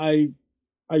I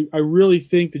really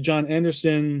think that Jon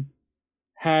Anderson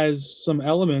has some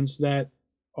elements that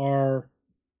are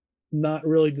not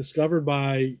really discovered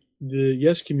by the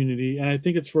Yes community, and I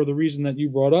think it's for the reason that you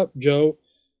brought up, Joe.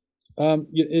 A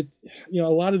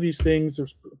lot of these things,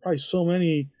 there's probably so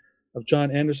many of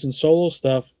Jon Anderson's solo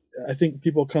stuff. I think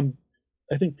people become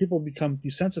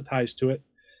desensitized to it.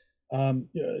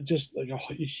 Just like a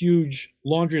huge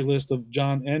laundry list of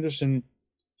Jon Anderson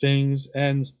things,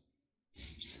 and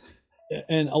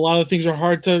a lot of things are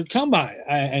hard to come by,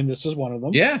 and this is one of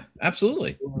them. Yeah,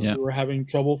 absolutely. We're having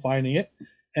trouble finding it,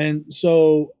 and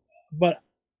so, but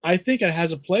I think it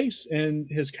has a place in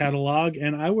his catalog,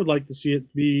 and I would like to see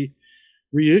it be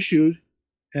reissued,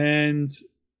 and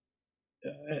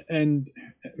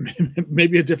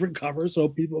maybe a different cover so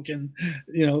people can,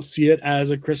 see it as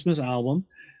a Christmas album.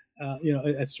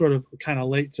 It's sort of kind of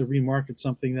late to remarket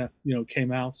something that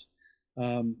came out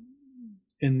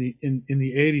in the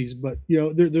 80s, but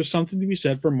there's something to be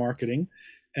said for marketing,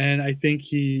 and I think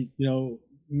he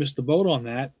missed the boat on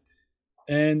that.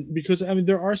 And because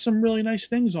there are some really nice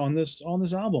things on this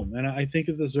album, and I think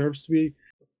it deserves to be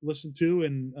listened to,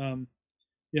 and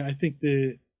I think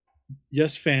the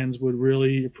Yes fans would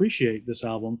really appreciate this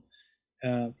album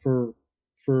for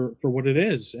what it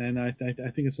is, and I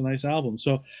think it's a nice album.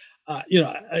 So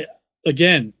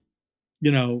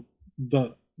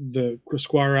the Chris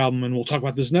Squire album, and we'll talk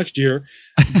about this next year,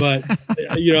 but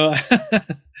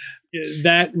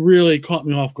that really caught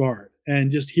me off guard,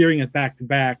 and just hearing it back to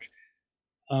back,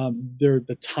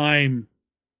 the time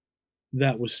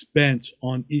that was spent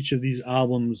on each of these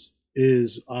albums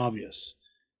is obvious,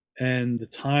 and the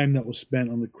time that was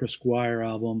spent on the Chris Squire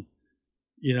album,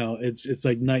 it's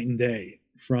like night and day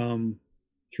from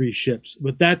Three Ships.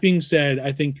 But that being said,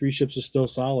 I think Three Ships is still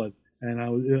solid, and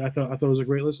I thought it was a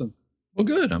great listen. Well,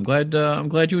 good. I'm glad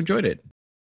you enjoyed it.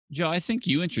 Joe, I think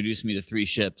you introduced me to Three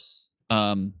Ships.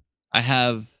 I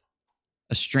have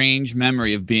a strange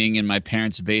memory of being in my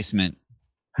parents' basement,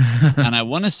 and I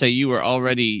want to say you were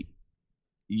already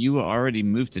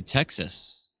moved to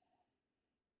Texas.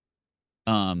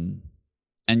 And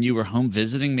you were home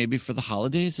visiting maybe for the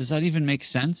holidays. Does that even make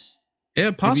sense?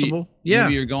 Yeah, possible.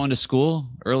 Maybe you're going to school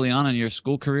early on in your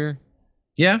school career.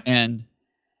 Yeah.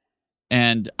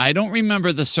 And I don't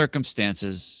remember the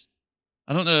circumstances.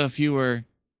 I don't know if you were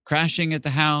crashing at the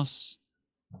house,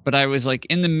 but I was like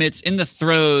in the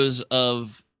throes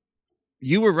of,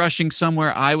 you were rushing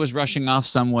somewhere, I was rushing off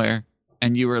somewhere,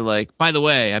 and you were like, by the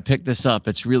way, I picked this up.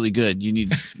 It's really good. You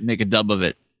need to make a dub of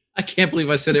it. I can't believe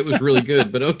I said it was really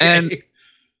good, but okay.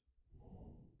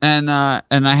 And I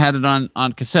had it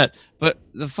on cassette. But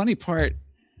the funny part,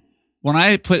 when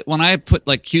I put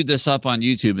like queued this up on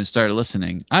YouTube and started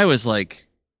listening, I was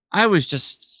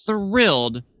just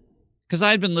thrilled, because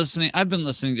I've been listening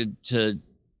to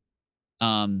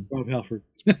Rob Halford.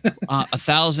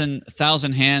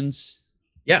 1,000 Hands.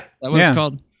 Yeah. Is that what it's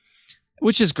called?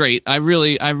 Which is great. I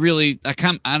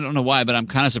don't know why, but I'm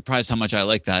kind of surprised how much I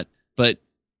like that. But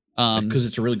because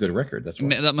it's a really good record. That's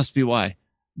why. That must be why.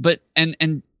 But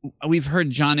and we've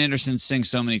heard Jon Anderson sing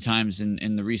so many times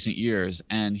in the recent years,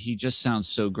 and he just sounds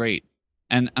so great.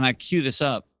 And I cue this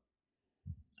up,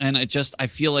 and I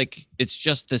feel like it's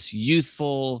just this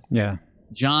youthful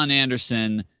Jon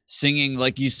Anderson singing,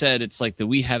 like you said. It's like the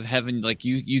We Have Heaven. Like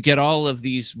you get all of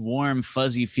these warm,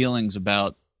 fuzzy feelings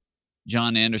about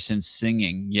Jon Anderson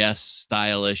singing. Yes,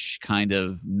 stylish kind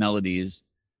of melodies.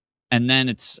 And then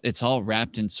it's all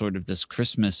wrapped in sort of this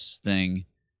Christmas thing.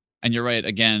 And you're right.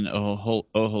 Again, Oh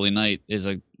Holy Night is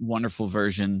a wonderful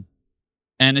version.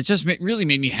 And it just really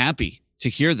made me happy to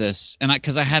hear this. And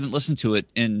because I hadn't listened to it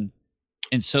in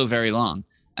so very long.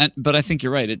 But I think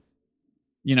you're right.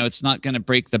 It's not going to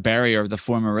break the barrier of the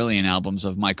 4 Marillion albums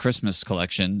of my Christmas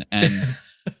collection. And,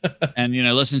 and,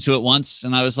 listened to it once,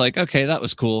 and I was like, okay, that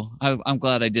was cool. I'm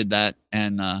glad I did that.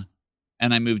 And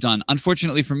I moved on.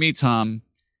 Unfortunately for me, Tom,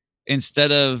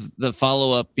 instead of the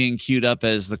follow-up being queued up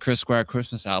as the Chris Squire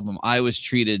Christmas album, I was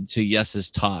treated to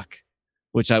Yes's Talk.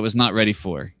 which I was not ready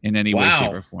for in any way,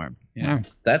 shape, or form. Yeah,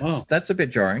 that's a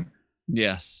bit jarring.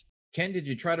 Yes. Ken, did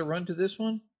you try to run to this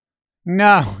one?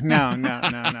 No.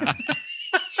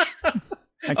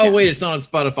 Oh, wait, it's not on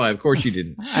Spotify. Of course you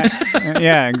didn't.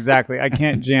 Yeah, exactly. I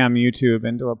can't jam YouTube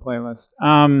into a playlist.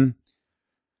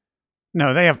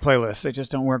 No, they have playlists. They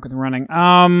just don't work with running.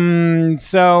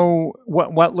 So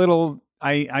what little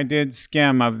I did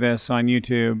skim of this on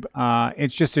YouTube,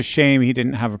 it's just a shame he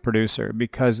didn't have a producer,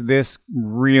 because this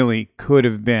really could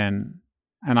have been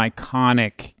an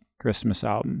iconic Christmas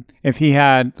album if he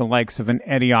had the likes of an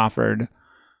Eddie Offord,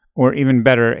 or even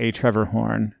better, a Trevor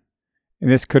Horn.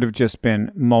 This could have just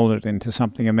been molded into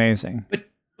something amazing.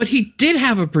 But he did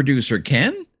have a producer,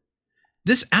 Ken.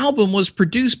 This album was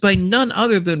produced by none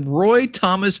other than Roy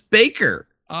Thomas Baker.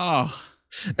 Oh.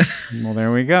 Well,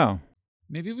 there we go.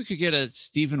 Maybe we could get a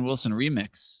Steven Wilson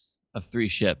remix of Three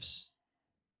Ships.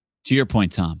 To your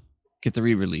point, Tom. Get the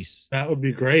re-release. That would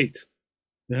be great.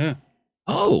 Yeah.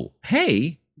 Oh,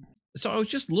 hey. So I was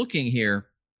just looking here.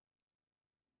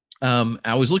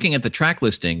 I was looking at the track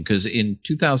listing because in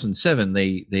 2007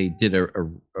 they did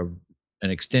an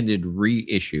extended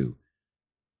reissue,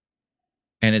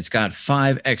 and it's got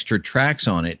 5 extra tracks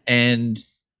on it, and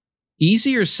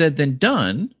easier said than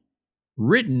done,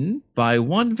 written by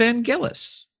one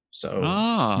Vangelis. So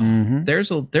there's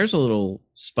a little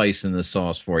spice in the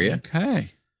sauce for you. Okay.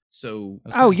 So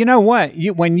oh, you know what?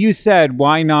 When you said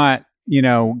why not,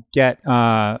 get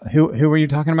who were you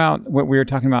talking about? What we were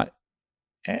talking about.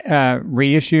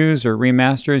 Reissues or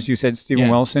remasters. You said Steven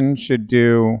Wilson should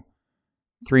do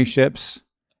Three Ships.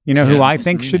 You know who I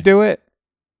think should do it?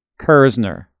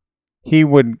 Kersner. He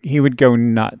would go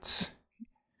nuts,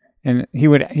 and he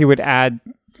would add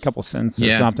a couple cents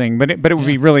or something, but it would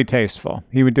be really tasteful.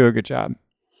 He would do a good job.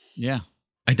 Yeah,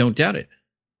 I don't doubt it.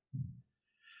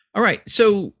 All right,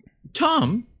 so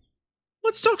Tom,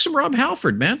 let's talk some Rob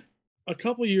Halford, man. A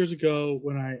couple years ago,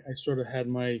 when I sort of had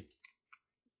my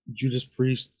Judas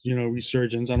Priest,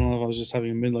 resurgence. I don't know if I was just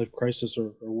having a midlife crisis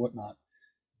or whatnot.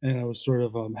 And I was sort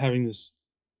of having this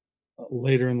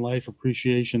later in life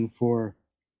appreciation for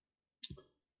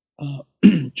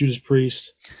Judas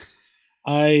Priest.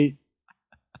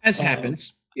 As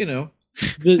happens, it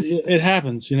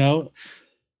happens,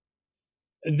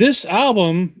 This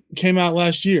album came out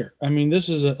last year. I mean, this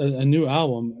is a new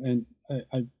album, and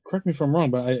I correct me if I'm wrong,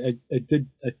 but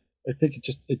I think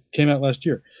it came out last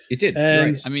year. It did.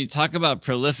 And, right. I mean, talk about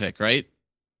prolific, right?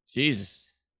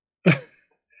 Jesus.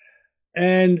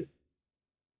 And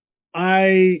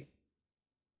I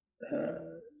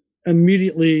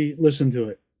immediately listened to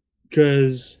it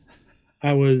because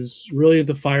I was really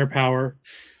into Firepower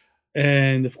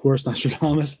and, of course,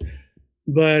 Nostradamus.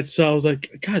 But so I was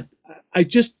like, God,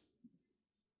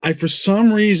 I for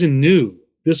some reason knew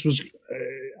this was,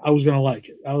 I was going to like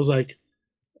it. I was like,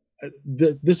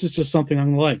 this is just something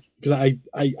I'm gonna like, because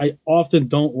I often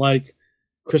don't like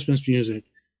Christmas music,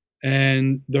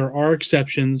 and there are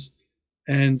exceptions,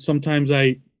 and sometimes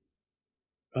I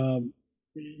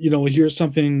hear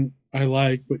something I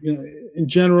like, but in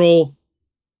general,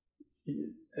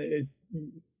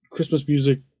 Christmas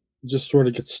music just sort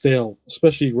of gets stale,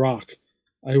 especially rock.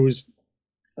 I always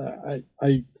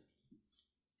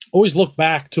look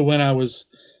back to when I was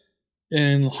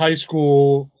in high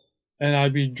school, and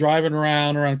I'd be driving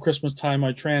around Christmas time,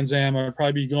 my Trans Am. I'd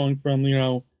probably be going from,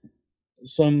 a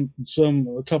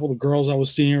couple of girls I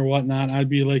was seeing or whatnot. I'd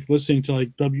be like listening to like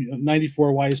W94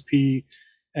 YSP,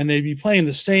 and they'd be playing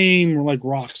the same like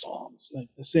rock songs, like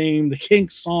the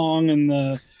Kinks song and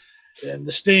the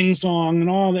Sting song and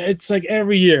all that. It's like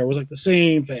every year it was like the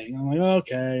same thing. I'm like,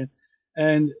 okay.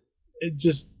 And it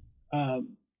just,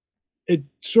 it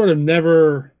sort of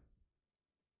never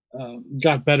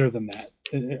got better than that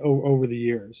over the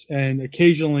years. And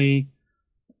occasionally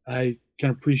I can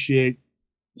appreciate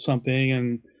something,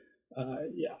 and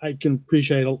I can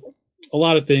appreciate a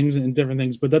lot of things and different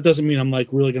things, but that doesn't mean I'm like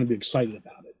really going to be excited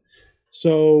about it.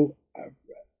 So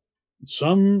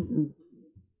some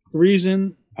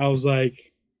reason I was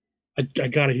like, I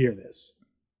got to hear this.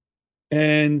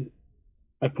 And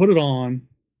I put it on,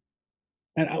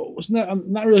 and I'm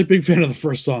not really a big fan of the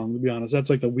first song, to be honest. That's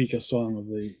like the weakest song of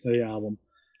the album.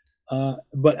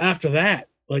 But after that,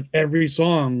 like every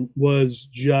song was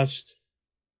just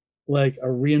like a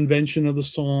reinvention of the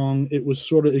song. It was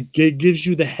sort of, it gives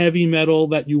you the heavy metal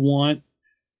that you want,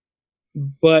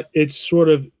 but it's sort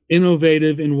of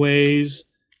innovative in ways.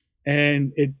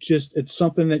 And it's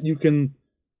something that you can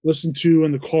listen to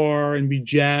in the car and be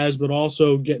jazzed, but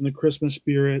also get in the Christmas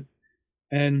spirit.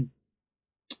 And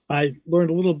I learned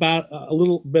a little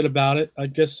bit about it. I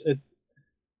guess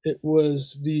it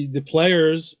was the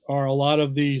players are a lot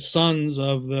of the sons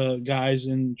of the guys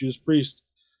in Judas Priest.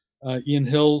 Ian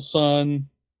Hill's son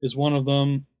is one of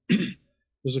them.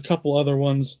 There's a couple other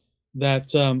ones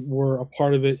that were a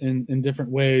part of it in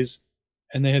different ways,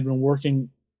 and they had been working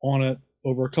on it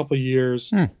over a couple of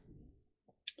years.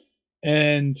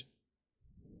 And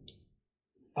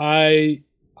I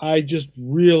just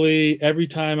really, every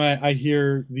time I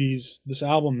hear this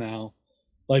album now,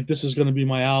 like this is going to be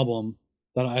my album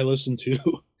that I listen to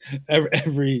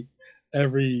every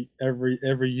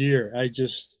year. I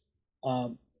just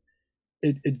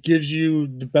it gives you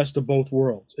the best of both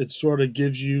worlds. It sort of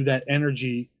gives you that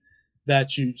energy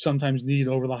that you sometimes need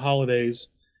over the holidays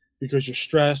because you're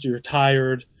stressed or you're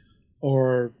tired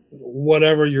or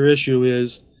whatever your issue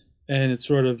is, and it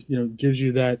sort of gives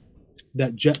you that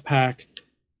jetpack,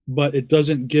 but it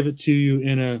doesn't give it to you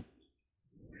in a,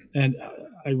 and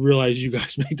I realize you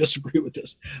guys may disagree with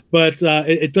this, but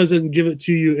it doesn't give it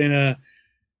to you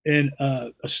in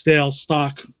a stale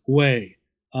stock way.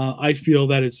 I feel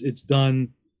that it's done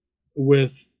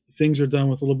with, things are done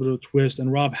with a little bit of a twist,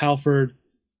 and Rob Halford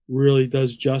really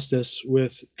does justice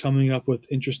with coming up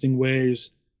with interesting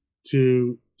ways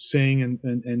to sing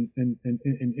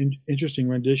and interesting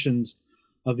renditions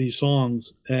of these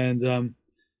songs. And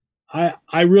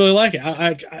I really like it.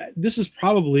 I this is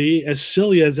probably, as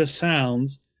silly as this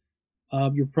sounds,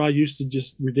 you're probably used to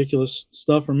just ridiculous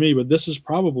stuff from me, but this is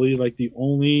probably like the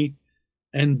only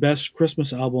and best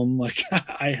Christmas album. Like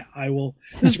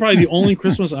this is probably the only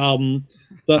Christmas album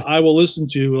that I will listen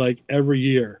to like every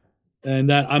year, and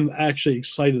that I'm actually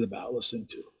excited about listening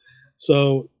to.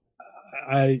 So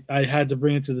I had to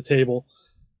bring it to the table.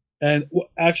 And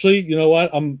actually, you know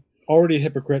what? I'm already a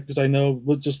hypocrite because I know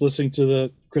just listening to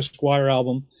the Chris Squire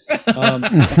album, I'm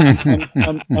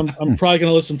probably going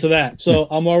to listen to that. So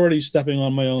I'm already stepping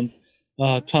on my own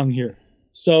tongue here.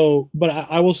 So, but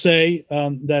I will say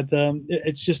that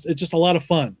it's just a lot of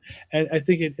fun, and I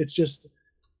think it's just,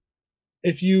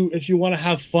 if you want to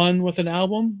have fun with an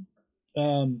album,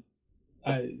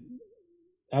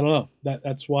 I don't know,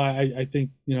 that's why I think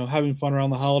having fun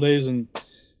around the holidays and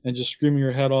just screaming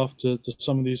your head off to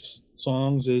some of these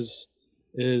songs is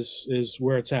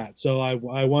where it's at. So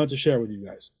I wanted to share with you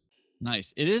guys.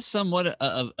 Nice. It is somewhat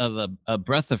of a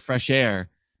breath of fresh air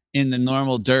in the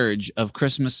normal dirge of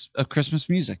Christmas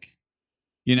music.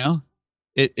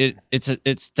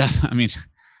 It's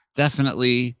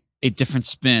definitely a different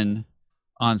spin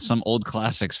on some old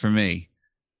classics for me.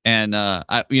 And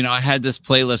I had this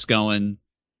playlist going,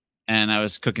 and I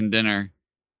was cooking dinner,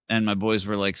 and my boys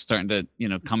were like starting to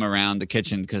come around the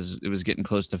kitchen because it was getting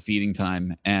close to feeding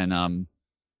time, and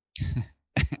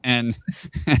and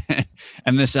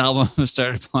this album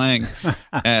started playing,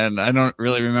 and I don't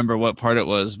really remember what part it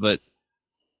was, but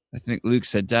I think Luke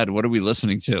said, "Dad, what are we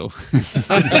listening to?"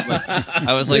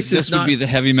 I was like, "This would be the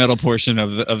heavy metal portion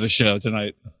of the show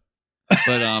tonight."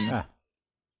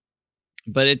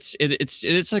 But it's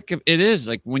like, it is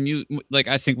like when you, like,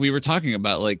 I think we were talking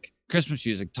about like Christmas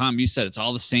music. Tom, you said it's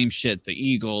all the same shit, the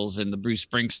Eagles and the Bruce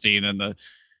Springsteen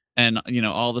and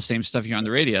all the same stuff here on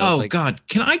the radio. Oh, like, God,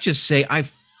 can I just say, I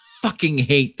fucking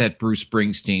hate that Bruce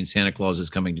Springsteen Santa Claus is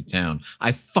Coming to Town.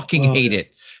 I fucking hate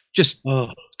it. Just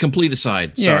complete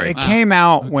aside. Sorry. It came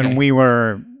out when we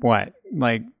were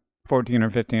like 14 or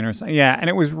 15 or something. Yeah,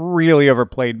 and it was really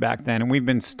overplayed back then, and we've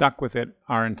been stuck with it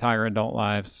our entire adult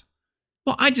lives.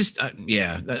 Well, I just,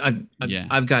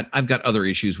 I've got other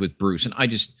issues with Bruce, and I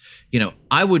just,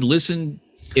 I would listen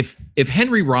if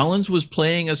Henry Rollins was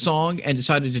playing a song and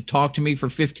decided to talk to me for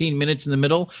 15 minutes in the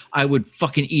middle, I would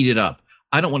fucking eat it up.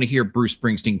 I don't want to hear Bruce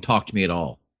Springsteen talk to me at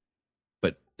all.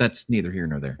 But that's neither here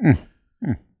nor there.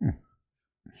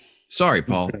 Sorry,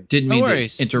 Paul. Didn't mean to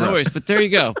interrupt. No worries, but there you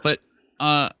go. But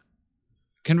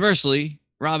conversely,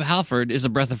 Rob Halford is a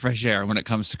breath of fresh air when it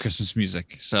comes to Christmas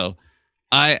music. So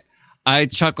I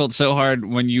chuckled so hard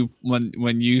when you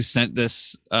sent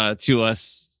this to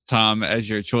us, Tom, as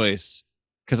your choice,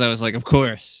 because I was like, of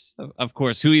course,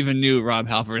 who even knew Rob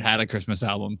Halford had a Christmas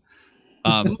album?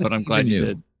 But I'm glad you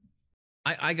did.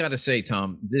 I gotta say,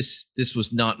 Tom, this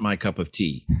was not my cup of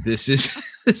tea. This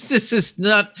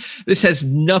has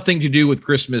nothing to do with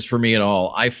Christmas for me at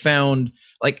all. I found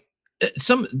like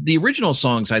the original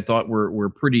songs I thought were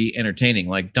pretty entertaining.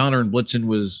 Like Donner and Blitzen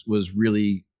was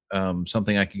really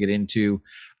something I could get into,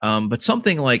 but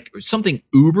something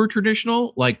uber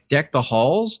traditional like Deck the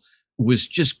Halls was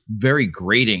just very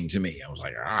grating to me. I was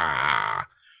like,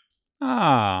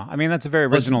 I mean, that's a very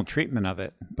original treatment of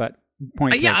it, but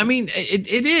point taken. I mean, it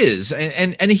is,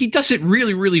 and he does it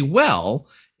really, really well.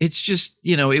 It's just,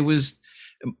 it was,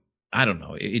 I don't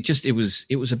know. It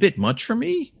was a bit much for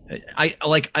me.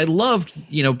 I loved,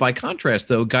 by contrast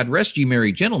though, God Rest You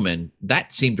Merry Gentlemen,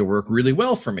 that seemed to work really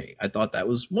well for me. I thought that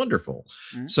was wonderful.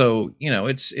 Mm-hmm. So,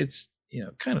 it's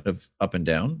kind of up and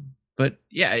down, but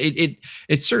yeah,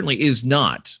 it certainly is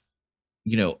not,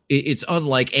 it's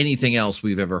unlike anything else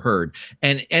we've ever heard.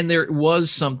 And there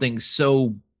was something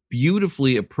so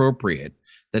beautifully appropriate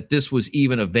that this was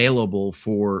even available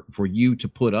for you to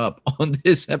put up on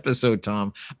this episode,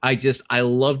 Tom. I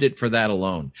loved it for that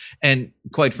alone. And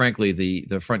quite frankly,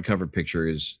 the front cover picture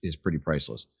is pretty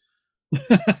priceless.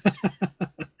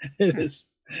 It is.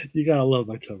 You gotta love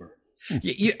that cover.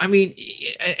 I mean,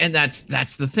 and that's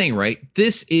the thing, right?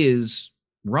 This is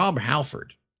Rob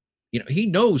Halford. He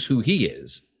knows who he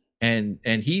is, and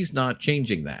he's not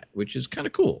changing that, which is kind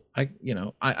of cool. I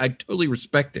totally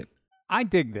respect it. I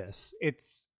dig this.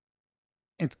 It's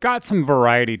got some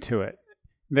variety to it.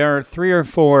 There are 3 or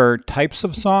 4 types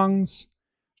of songs.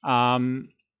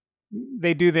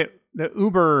 They do the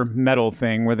uber metal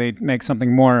thing where they make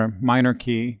something more minor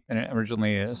key than it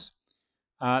originally is.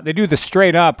 They do the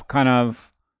straight up kind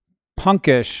of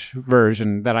punkish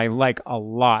version that I like a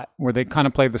lot, where they kind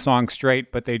of play the song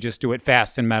straight, but they just do it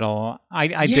fast and metal. I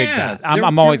dig that.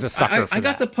 I'm always a sucker for that. I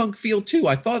got the punk feel too.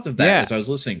 I thought of that as I was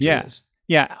listening to this.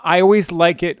 Yeah, I always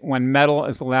like it when metal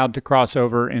is allowed to cross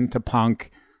over into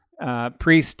punk.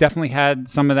 Priest definitely had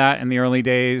some of that in the early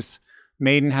days.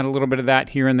 Maiden had a little bit of that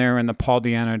here and there in the Paul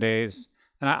Di'Anno days.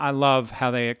 And I love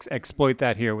how they exploit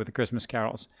that here with the Christmas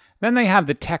carols. Then they have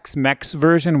the Tex-Mex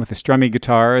version with the strummy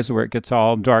guitars where it gets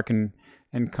all dark and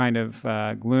kind of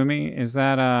gloomy. Is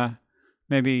that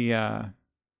maybe, I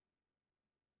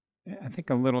think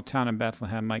A Little Town in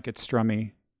Bethlehem might get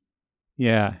strummy.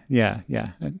 Yeah.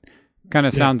 It kind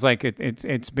of sounds like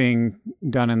it's being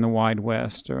done in the Wide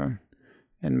West or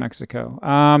in Mexico.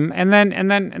 And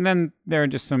then there are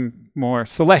just some more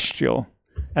celestial,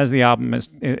 as the album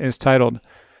is titled.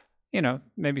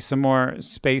 Maybe some more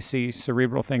spacey,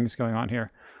 cerebral things going on here.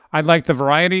 I like the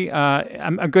variety.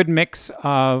 A good mix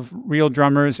of real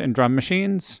drummers and drum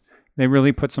machines. They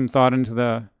really put some thought into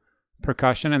the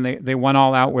percussion, and they went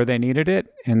all out where they needed it,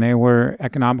 and they were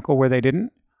economical where they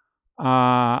didn't.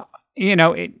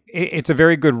 It's a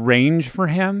very good range for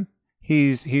him.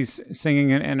 He's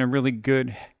singing in a really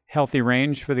good, healthy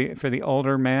range for the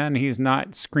older man. He's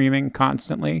not screaming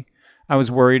constantly. I was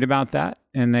worried about that,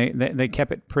 and they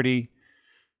kept it pretty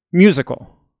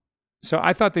musical. So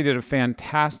I thought they did a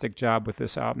fantastic job with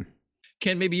this album.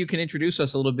 Ken, maybe you can introduce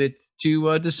us a little bit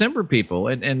to December People,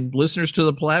 and listeners to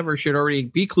the Palaver should already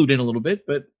be clued in a little bit.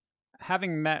 But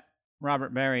having met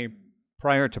Robert Barry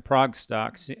prior to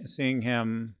Progstock, seeing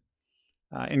him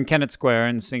in Kennett Square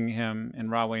and seeing him in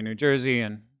Rahway, New Jersey,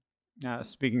 and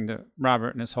speaking to Robert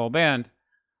and his whole band,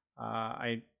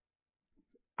 I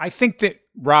think that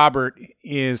Robert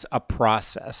is a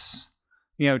process.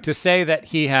 To say that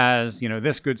he has,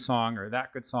 this good song or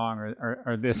that good song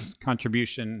or this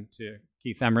contribution to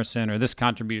Keith Emerson or this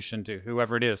contribution to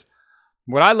whoever it is.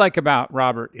 What I like about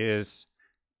Robert is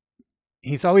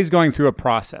he's always going through a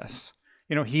process.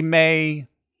 He may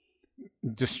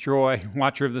destroy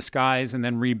Watcher of the Skies and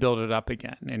then rebuild it up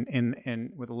again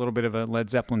and with a little bit of a Led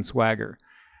Zeppelin swagger.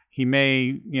 He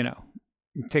may,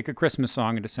 take a Christmas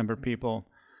song in December People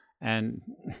and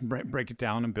break it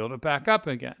down and build it back up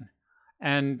again.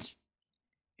 And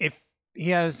if he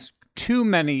has too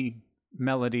many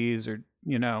melodies or,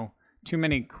 too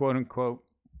many quote unquote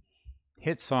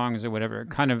hit songs or whatever, it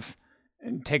kind of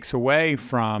takes away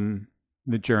from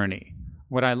the journey.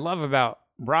 What I love about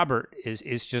Robert is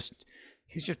he's just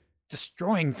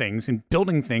destroying things and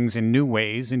building things in new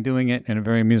ways and doing it in a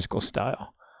very musical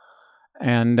style.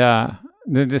 And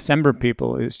the December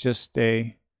People is just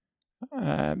a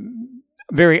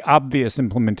very obvious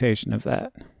implementation of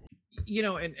that.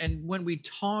 And when we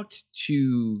talked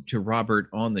to Robert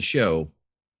on the show,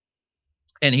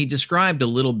 and he described a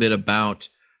little bit about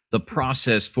the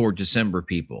process for December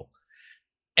People,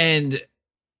 and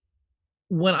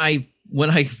when I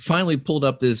finally pulled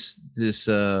up this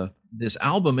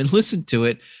album and listened to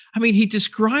it, I mean, he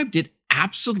described it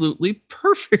absolutely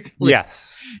perfectly.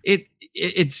 Yes,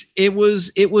 it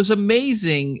was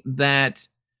amazing that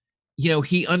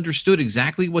he understood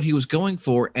exactly what he was going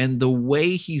for and the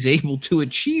way he's able to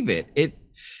achieve it.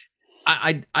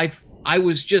 I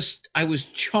was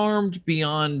charmed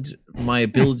beyond my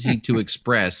ability to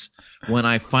express when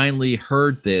I finally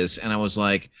heard this, and I was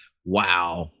like,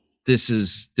 wow, this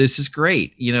is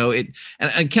great.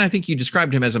 And Ken, I think you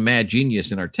described him as a mad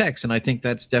genius in our text, and I think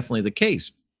that's definitely the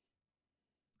case.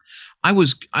 I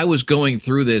was going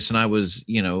through this, and I was,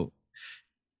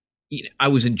 I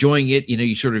was enjoying it.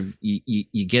 You sort of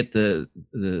you get the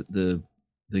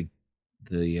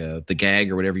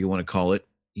gag or whatever you want to call it.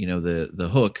 The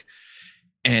hook,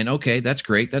 and okay, that's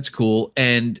great, that's cool.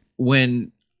 And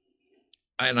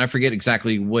I forget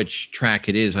exactly which track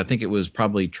it is. I think it was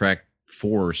probably track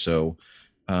 4 or so.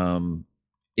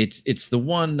 It's the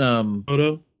one.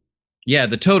 Toto. Yeah,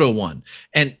 the Toto one,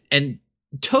 and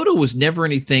Toto was never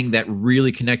anything that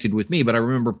really connected with me, but I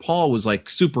remember Paul was like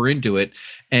super into it,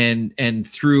 and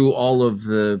through all of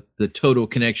the Toto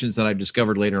connections that I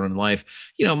discovered later in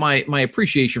life, my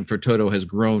appreciation for Toto has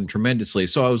grown tremendously.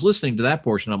 So I was listening to that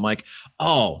portion, I'm like,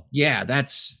 oh yeah,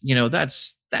 that's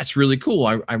really cool.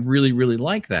 I really, really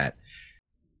like that.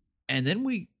 And then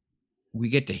we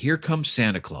get to Here Comes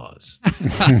Santa Claus.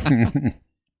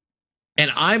 And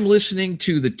I'm listening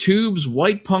to the Tubes,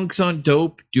 White Punks on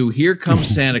Dope do Here Comes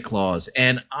Santa Claus.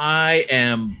 And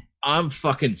I'm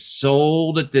fucking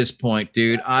sold at this point,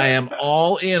 dude. I am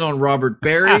all in on Robert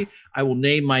Berry. I will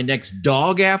name my next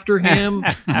dog after him.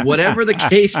 Whatever the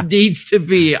case needs to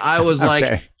be. I was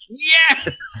like,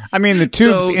 yes. I mean, the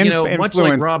Tubes, much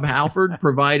like Rob Halford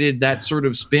provided that sort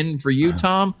of spin for you,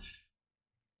 Tom,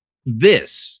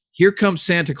 this Here Comes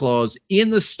Santa Claus in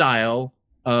the style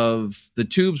of the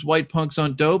Tubes, White Punks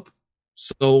on Dope,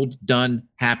 sold, done,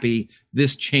 happy.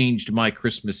 This changed my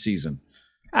Christmas season.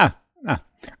 All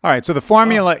right. So the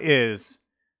formula is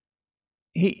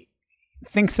he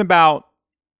thinks about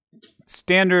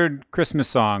standard Christmas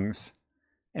songs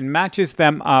and matches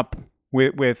them up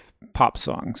with pop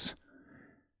songs,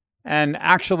 and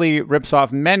actually rips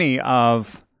off many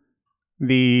of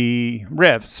the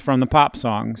riffs from the pop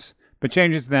songs, but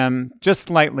changes them just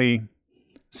slightly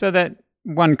so that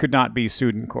one could not be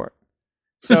sued in court.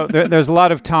 So there's a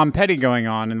lot of Tom Petty going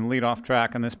on in the lead-off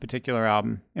track on this particular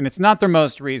album. And it's not their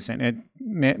most recent. It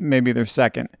may be their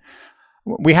second.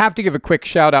 We have to give a quick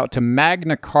shout-out to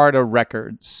Magna Carta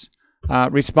Records,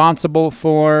 responsible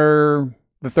for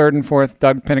the third and fourth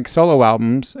Doug Pinnick solo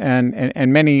albums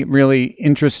and many really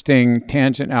interesting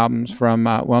tangent albums from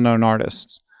well-known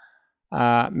artists.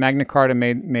 Magna Carta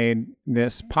made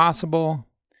this possible.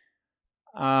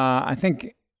 I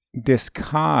think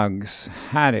Discogs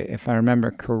had it, if I remember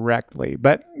correctly.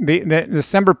 But the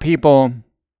December People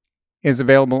is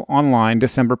available online,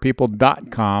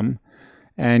 decemberpeople.com.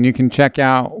 And you can check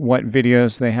out what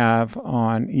videos they have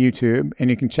on YouTube. And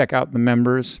you can check out the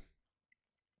members.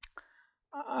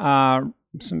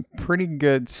 Some pretty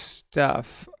good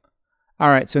stuff. All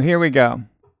right, so here we go.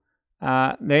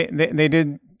 They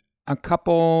did a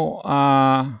couple...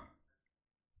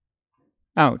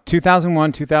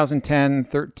 2001, 2010,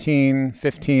 13,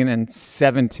 15, and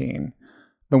 17.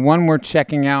 The one we're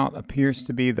checking out appears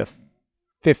to be the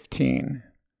 15.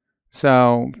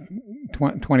 So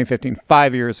 2015,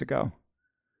 5 years ago.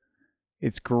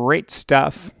 It's great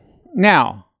stuff.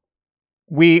 Now,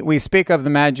 we speak of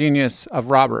the mad genius of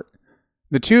Robert.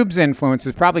 The Tubes influence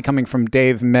is probably coming from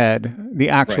Dave Med, the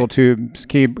actual Tubes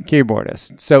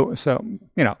keyboardist. So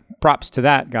props to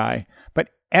that guy. But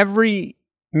every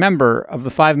member of the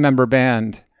 5-member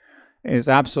band is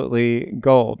absolutely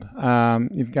gold.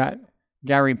 You've got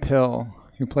Gary Pill,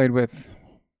 who played with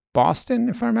Boston,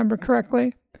 if I remember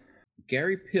correctly.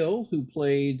 Gary Pill, who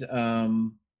played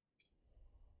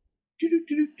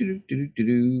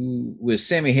with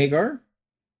Sammy Hagar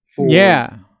for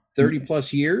 30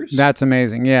 plus years. That's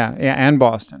amazing. Yeah, and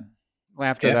Boston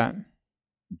after that.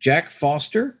 Jack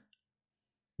Foster.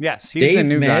 Yes, he's the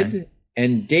new guy.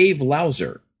 And Dave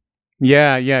Lauser.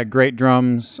 Yeah, great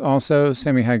drums. Also,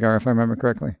 Sammy Hagar, if I remember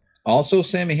correctly. Also,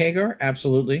 Sammy Hagar,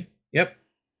 absolutely. Yep.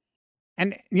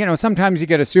 And sometimes you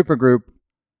get a supergroup,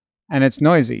 and it's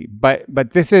noisy, but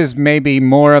this is maybe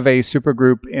more of a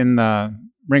supergroup in the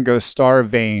Ringo Starr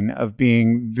vein of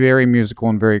being very musical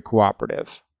and very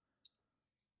cooperative.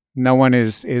 No one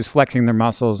is flexing their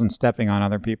muscles and stepping on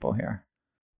other people here.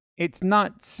 It's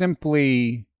not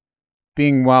simply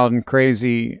being wild and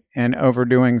crazy and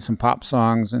overdoing some pop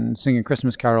songs and singing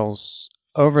Christmas carols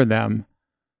over them.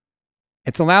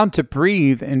 It's allowed to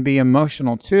breathe and be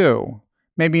emotional too.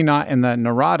 Maybe not in the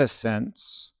Narada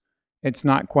sense. It's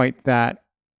not quite that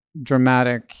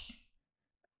dramatic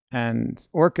and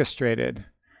orchestrated,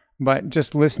 but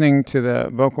just listening to the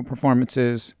vocal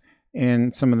performances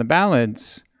in some of the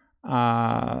ballads,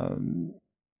 Oh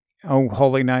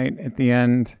Holy Night at the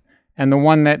end, and the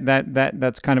one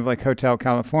that's kind of like Hotel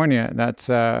California, that's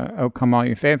Oh Come All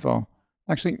You Faithful.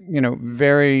 Actually,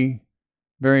 very,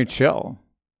 very chill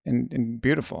and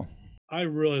beautiful. I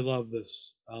really love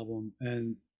this album,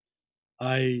 and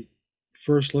I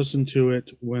first listened to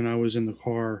it when I was in the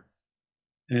car,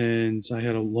 and I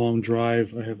had a long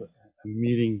drive. I have a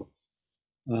meeting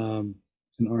in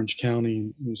Orange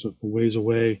County. It was a ways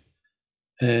away,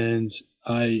 and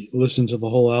I listened to the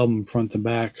whole album front to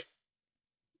back,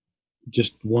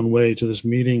 just one way to this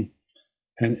meeting,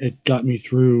 and it got me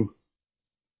through.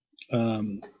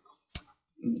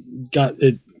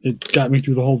 It got me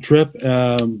through the whole trip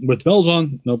with bells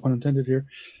on, no pun intended here.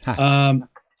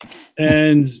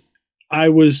 And I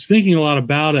was thinking a lot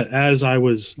about it as I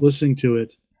was listening to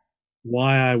it,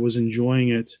 why I was enjoying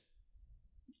it.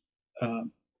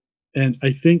 And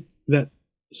I think that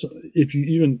if you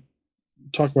even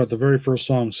talk about the very first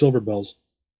song, Silver Bells,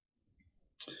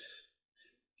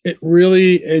 it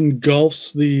really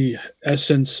engulfs the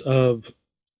essence of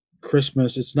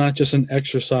Christmas. It's not just an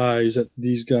exercise that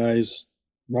these guys,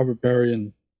 Robert Berry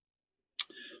and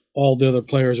all the other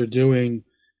players, are doing.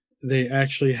 They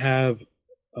actually have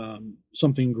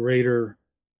something greater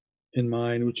in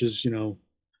mind, which is, to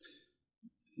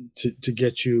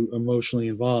get you emotionally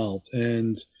involved.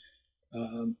 And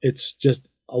it's just,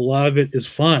 a lot of it is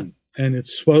fun, and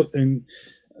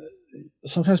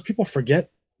sometimes people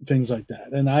forget things like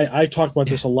that. And I talk about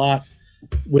this a lot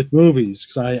with movies,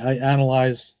 because I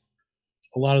analyze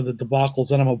a lot of the debacles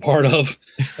that I'm a part of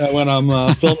when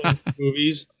I'm filming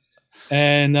movies.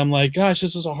 And I'm like, gosh,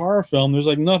 this is a horror film. There's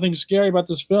like nothing scary about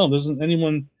this film. Doesn't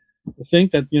anyone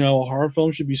think that, a horror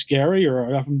film should be scary?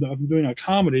 Or if I'm doing a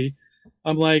comedy,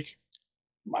 I'm like,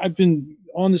 I've been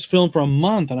on this film for a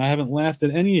month and I haven't laughed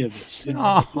at any of this. What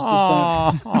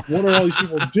are all these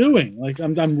people doing? Like,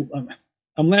 I'm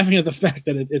laughing at the fact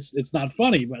that it's not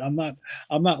funny, but I'm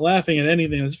not laughing at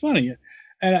anything that's funny.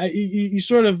 And you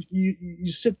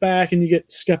sit back and you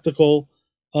get skeptical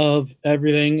of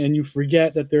everything, and you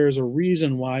forget that there is a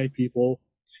reason why people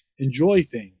enjoy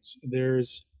things.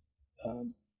 There's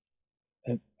an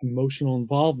emotional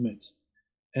involvement,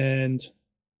 and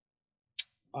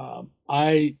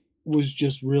I was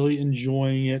just really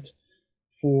enjoying it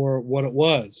for what it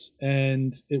was.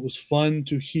 And it was fun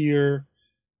to hear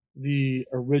the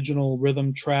original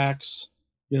rhythm tracks,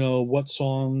 what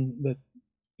song that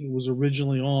it was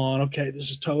originally on. Okay,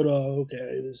 this is Toto.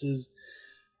 Okay, this is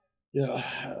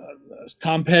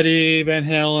Tom Petty, Van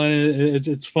Halen.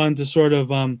 It's fun to sort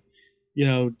of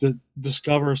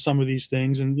discover some of these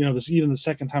things. And even the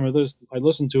second time I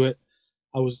listened to it,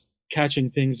 I was catching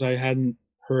things I hadn't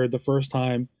heard the first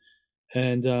time.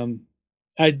 And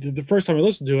the first time I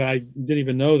listened to it, I didn't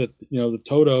even know that the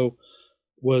Toto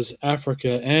was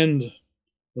Africa and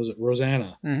was it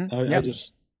Rosanna? Mm-hmm.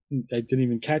 I didn't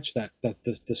even catch that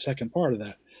the second part of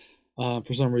that.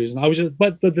 For some reason, I was just,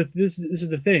 this is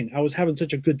the thing. I was having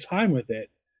such a good time with it.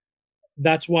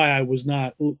 That's why I was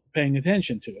not paying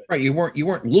attention to it. Right. You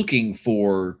weren't looking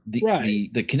for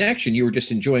the connection. You were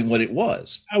just enjoying what it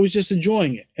was. I was just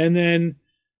enjoying it. And then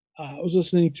I was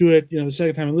listening to it, the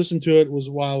second time I listened to it was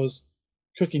while I was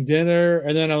cooking dinner.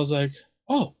 And then I was like,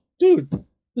 oh, dude,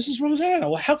 this is Rosanna.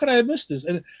 Well, how could I have missed this?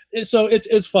 And so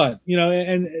it's fun,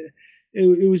 and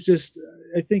it was just,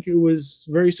 I think it was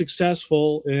very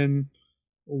successful in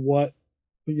what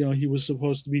he was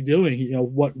supposed to be doing.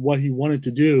 What he wanted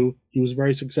to do, he was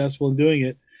very successful in doing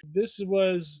it. This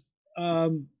was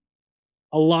a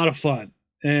lot of fun,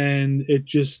 and it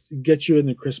just gets you in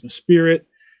the Christmas spirit,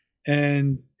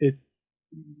 and it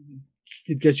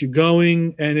gets you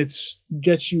going, and it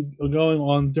gets you going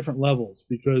on different levels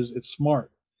because it's smart.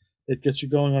 It gets you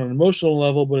going on an emotional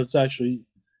level, but it's actually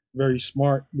very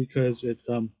smart because it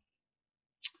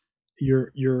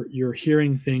you're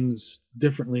hearing things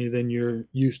differently than you're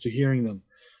used to hearing them,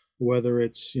 whether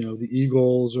it's the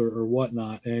Eagles or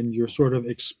whatnot, and you're sort of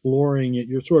exploring it,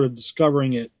 you're sort of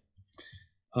discovering it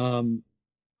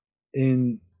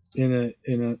in a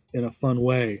fun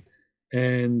way.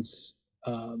 And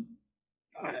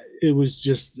it was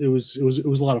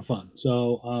a lot of fun.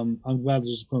 So I'm glad this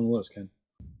was put on the list, Ken.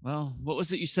 Well, what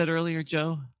was it you said earlier,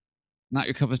 Joe? Not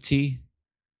your cup of tea?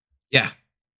 Yeah.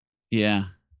 Yeah.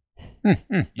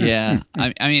 Yeah.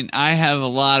 I mean, I have a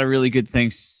lot of really good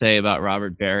things to say about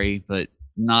Robert Berry, but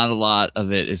not a lot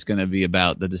of it is going to be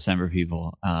about the December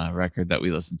People record that we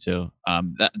listened to.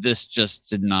 This just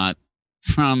did not,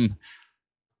 from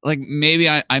like, maybe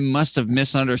I must have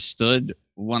misunderstood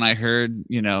when I heard,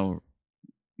 on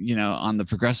the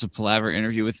Progressive Palaver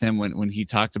interview with him when he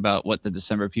talked about what the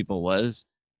December People was.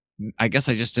 I guess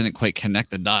I just didn't quite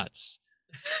connect the dots.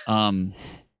 But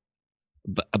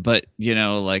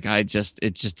it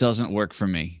just doesn't work for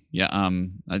me. Yeah.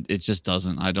 It just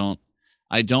doesn't. I don't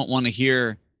want to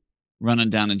hear Running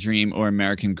Down a Dream or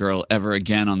American Girl ever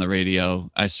again on the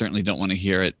radio. I certainly don't want to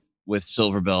hear it with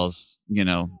Silver Bells,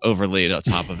 overlaid on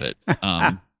top of it.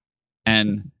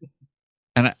 And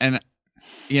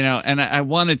and I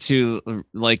wanted to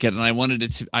like it, and I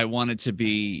wanted to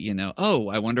be, oh,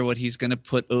 I wonder what he's going to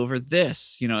put over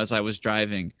this, as I was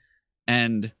driving,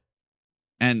 and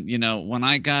when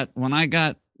I got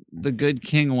the Good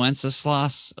King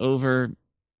Wenceslas over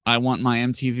I Want My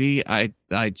MTV, I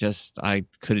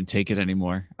couldn't take it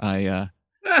anymore. I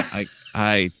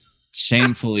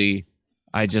shamefully,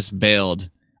 I just bailed.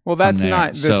 Well, that's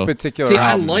not this particular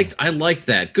album. I liked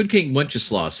that. Good King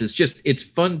Wenceslas is it's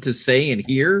fun to say and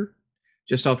hear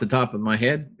just off the top of my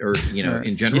head, or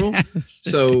in general. Yes.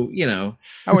 So and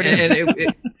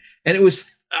it was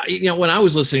when I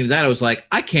was listening to that, I was like,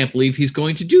 I can't believe he's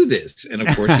going to do this, and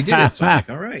of course he did it. So I'm like,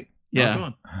 all right. Yeah,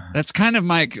 that's kind of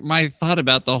my thought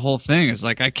about the whole thing. Is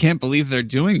like, I can't believe they're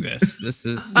doing this. This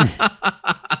is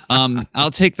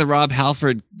I'll take the Rob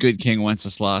Halford Good King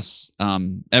Wenceslas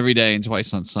every day and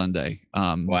twice on Sunday.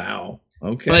 Wow.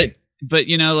 Okay. But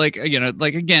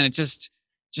again, it just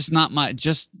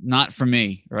not for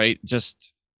me, right?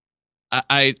 Just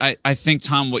I think,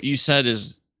 Tom, what you said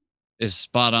is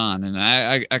spot on, and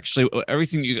I actually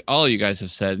everything all you guys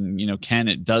have said, and Ken,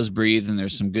 it does breathe, and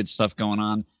there's some good stuff going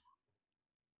on.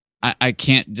 I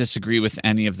can't disagree with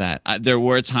any of that. There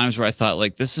were times where I thought,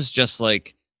 like, this is just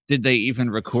like, did they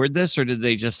even record this, or did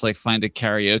they just like find a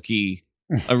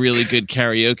really good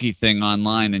karaoke thing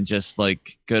online and just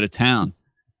like go to town?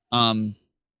 But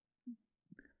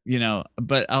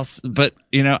I'll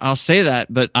say that,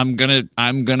 but I'm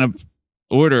gonna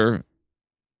order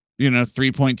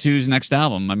 3.2's next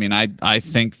album. I mean, I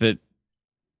think that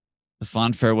the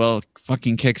Fond Farewell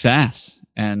fucking kicks ass,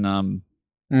 and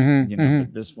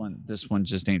but this one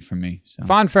just ain't for me. So.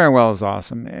 Fond Farewell is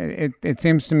awesome. It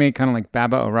seems to me kind of like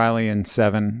Baba O'Reilly and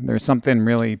Seven. There's something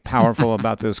really powerful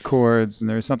about those chords, and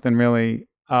there's something really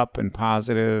up and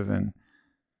positive. And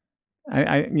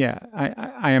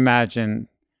I imagine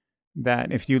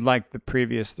that if you like the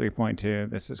previous 3.2,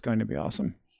 this is going to be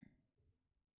awesome.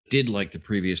 Did like the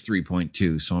previous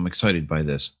 3.2, so I'm excited by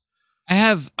this.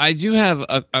 I do have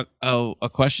a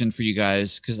question for you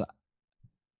guys, because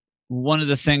one of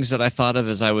the things that I thought of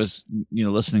as I was,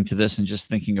 listening to this and just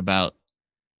thinking about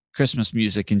Christmas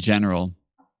music in general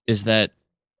is that,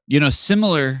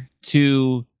 similar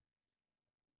to,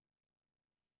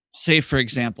 say, for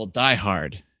example, Die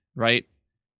Hard, right?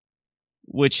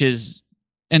 Which is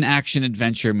an action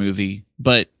adventure movie,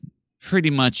 but pretty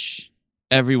much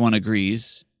everyone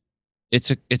agrees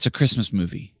it's a Christmas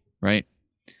movie, right?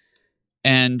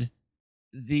 And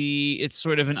it's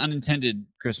sort of an unintended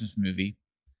Christmas movie.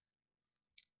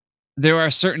 There are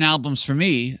certain albums for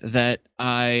me that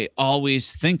I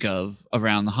always think of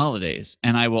around the holidays,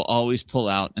 and I will always pull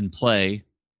out and play,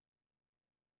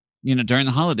 during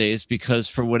the holidays, because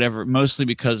for whatever, mostly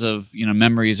because of,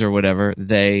 memories or whatever,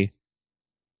 they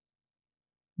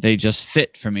just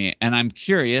fit for me. And I'm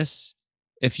curious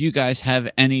if you guys have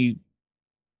any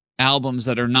albums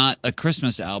that are not a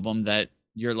Christmas album that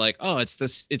you're like, oh, it's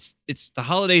the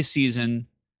holiday season.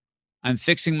 I'm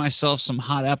fixing myself some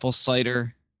hot apple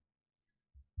cider,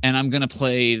 and I'm going to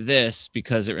play this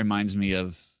because it reminds me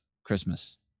of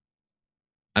Christmas.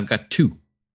 I've got two.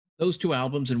 Those two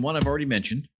albums, and one I've already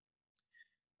mentioned.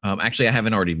 Actually, I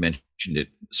haven't already mentioned it.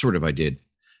 Sort of, I did.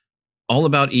 All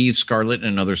About Eve, Scarlet,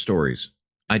 and Other Stories.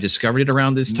 I discovered it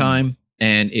around this time,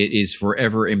 and it is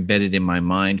forever embedded in my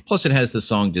mind. Plus, it has the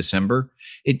song December.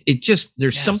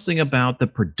 There's something about the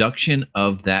production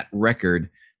of that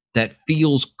record that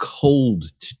feels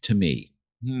cold to me.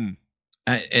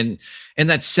 And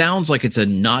that sounds like it's a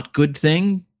not good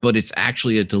thing, but it's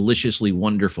actually a deliciously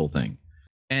wonderful thing.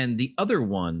 And the other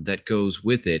one that goes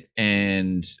with it,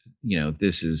 and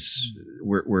this is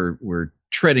we're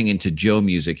treading into Joe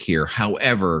music here.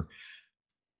 However,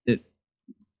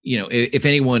 if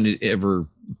anyone ever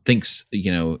thinks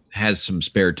has some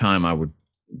spare time, I would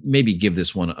maybe give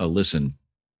this one a listen.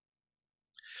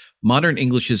 Modern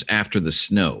English's After the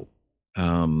Snow.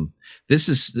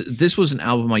 This was an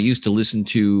album I used to listen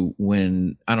to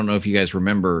when, I don't know if you guys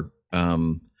remember,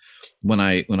 when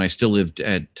I still lived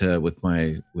with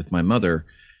my mother.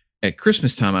 At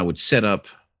Christmas time, I would set up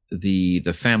the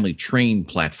family train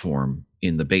platform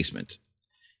in the basement,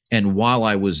 and while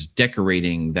I was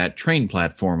decorating that train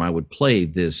platform, I would play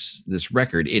this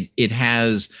record. It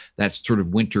has that sort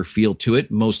of winter feel to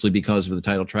it, mostly because of the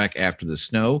title track, After the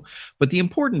Snow. But the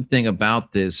important thing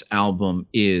about this album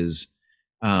is,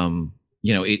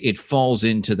 it falls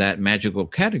into that magical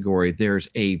category. There's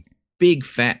a big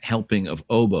fat helping of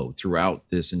oboe throughout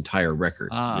this entire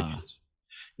record, which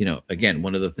is, again,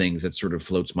 one of the things that sort of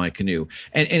floats my canoe.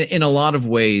 And in a lot of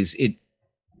ways,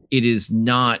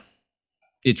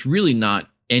 it's really not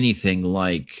anything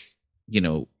like,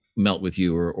 Melt With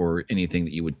You or anything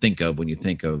that you would think of when you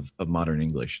think of modern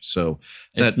English. So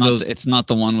it's not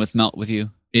the one with Melt With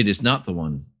You. It is not the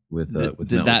one with Melt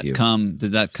With You.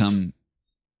 Did that come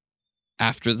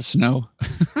after the snow?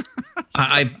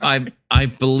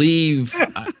 I believe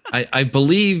I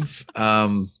believe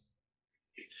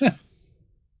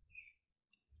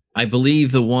I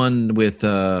believe the one with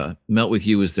Melt With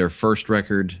You is their first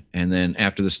record, and then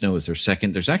After the Snow is their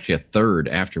second. There's actually a third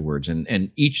afterwards,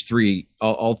 and each one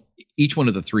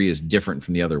of the three is different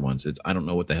from the other ones. I don't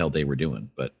know what the hell they were doing,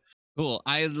 but cool.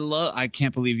 I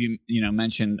can't believe you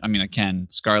mentioned. I mean, I can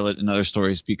Scarlet and Other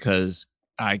Stories, because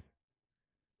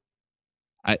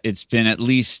it's been at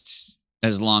least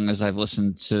as long as I've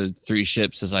listened to Three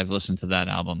Ships as I've listened to that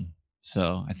album.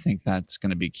 So I think that's going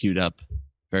to be queued up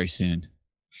very soon.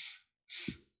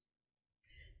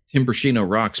 Tim Brashino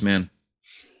rocks, man.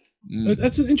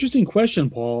 That's an interesting question,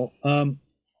 Paul. And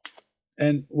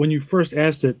when you first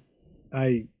asked it,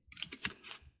 I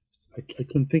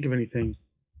couldn't think of anything.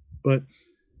 But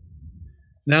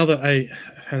now that I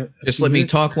had just let me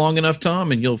talk long enough,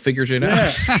 Tom, and you'll figure it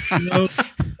out.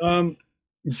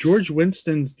 George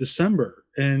Winston's December,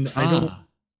 and I don't.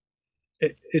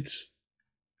 It's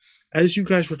as you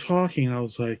guys were talking, I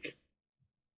was like,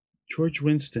 George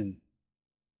Winston.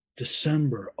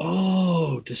 December.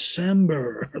 Oh,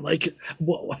 December. Like,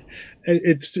 well,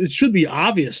 it should be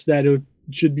obvious that it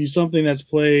should be something that's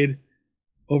played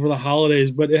over the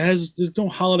holidays, but there's no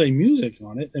holiday music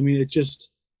on it. I mean, it's just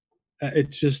I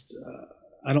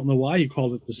don't know why he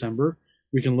called it December.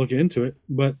 We can look into it,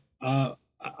 but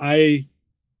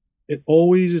it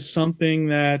always is something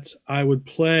that I would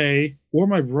play, or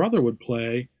my brother would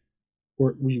play,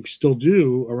 or we still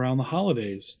do around the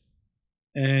holidays.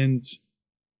 And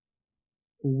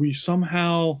we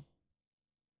somehow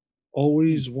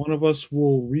always, one of us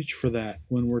will reach for that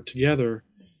when we're together.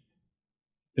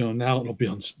 Now it'll be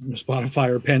on Spotify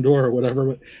or Pandora or whatever,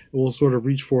 but we'll sort of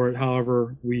reach for it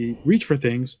however we reach for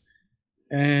things.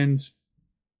 And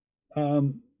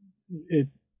it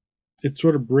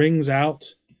sort of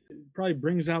probably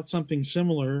brings out something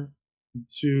similar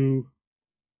to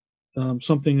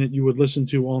something that you would listen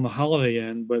to on the holiday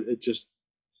end, but it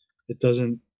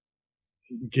doesn't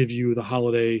give you the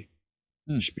holiday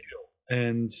spiel.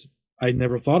 And I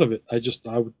never thought of it.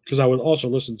 Because I would also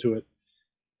listen to it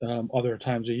other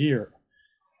times a year.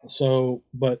 So,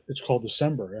 but it's called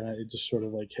December, and it just sort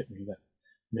of like hit me that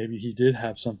maybe he did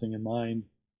have something in mind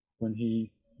when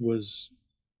he was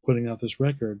putting out this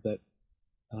record, that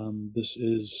this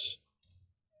is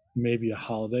maybe a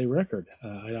holiday record.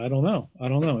 I don't know.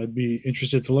 I'd be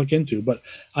interested to look into, but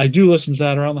I do listen to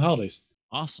that around the holidays.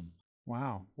 Awesome.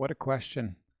 Wow, what a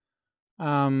question.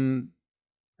 So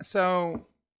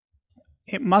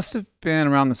it must have been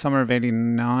around the summer of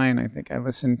 '89. I think I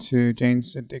listened to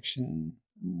Jane's Addiction,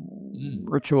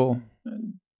 Ritual,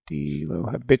 De Lo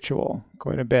Habitual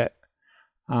quite a bit.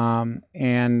 And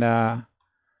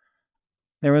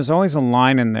there was always a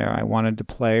line in there I wanted to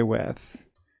play with.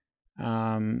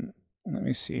 Let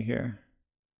me see here.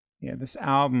 Yeah, this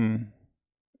album.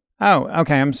 Oh,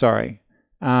 okay, I'm sorry.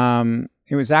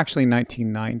 It was actually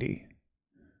 1990.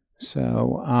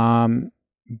 So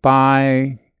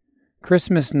by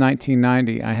Christmas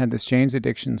 1990, I had this Jane's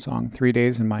Addiction song, 3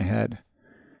 Days in My Head.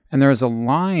 And there was a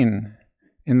line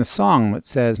in the song that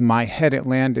says, "My head it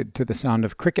landed to the sound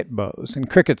of cricket bows." And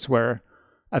crickets were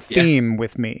a theme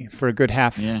with me for a good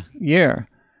half year.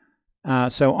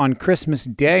 So on Christmas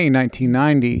Day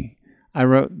 1990, I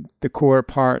wrote the core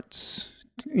parts,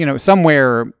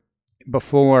 somewhere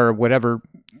before whatever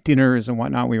dinners and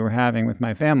whatnot we were having with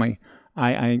my family.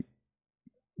 I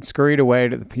scurried away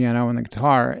to the piano and the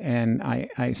guitar, and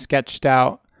I sketched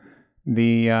out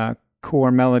the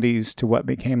core melodies to what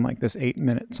became like this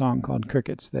 8-minute song called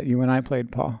Crickets that you and I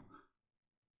played, Paul.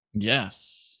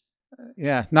 Yes.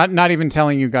 Yeah, not even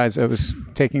telling you guys I was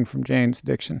taking from Jane's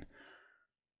Addiction.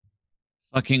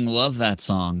 Fucking love that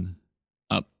song.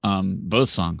 Both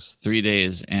songs, 3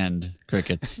 Days and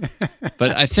Crickets.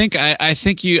 But I think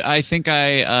you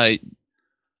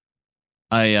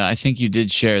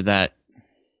did share that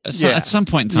at some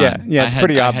point in time. Yeah, it's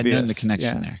pretty obvious. I had known the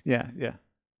connection there. Yeah.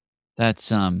 That's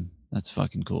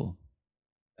fucking cool.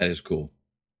 That is cool.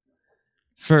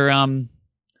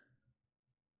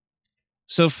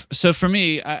 So for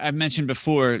me, I mentioned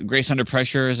before, Grace Under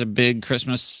Pressure is a big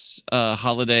Christmas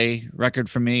holiday record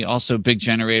for me. Also, Big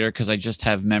Generator, because I just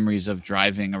have memories of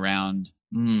driving around.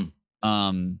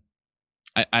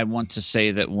 I want to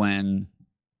say that when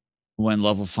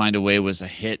Love Will Find a Way was a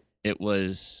hit, it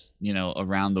was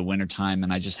around the wintertime,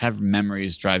 and I just have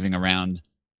memories driving around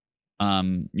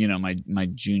my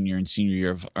junior and senior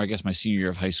year of, or I guess my senior year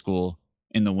of high school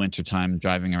in the wintertime,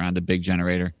 driving around a big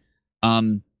generator.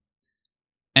 And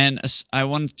I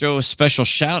want to throw a special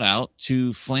shout out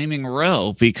to Flaming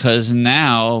Row, because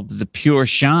now the Pure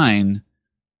Shine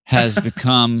has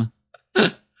become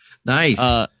nice.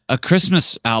 A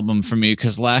Christmas album for me,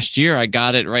 because last year I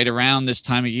got it right around this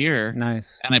time of year.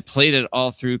 Nice. And I played it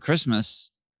all through Christmas.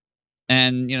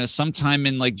 And, sometime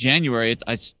in like January,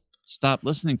 I stopped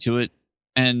listening to it,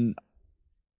 and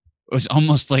it was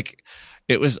almost like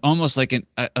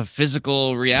a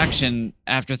physical reaction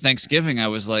after Thanksgiving. I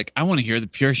was like, I want to hear the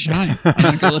Pure Shine. I'm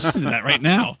going to go listen to that right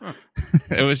now.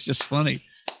 It was just funny.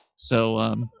 So,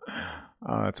 oh,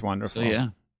 that's wonderful. So, yeah.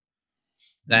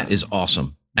 That is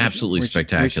awesome. Absolutely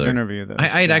spectacular. We should interview those. I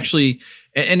had actually,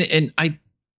 and I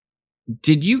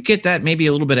did you get that maybe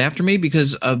a little bit after me,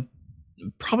 because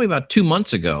probably about 2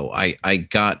 months ago, I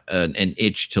got an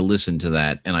itch to listen to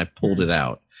that, and I pulled it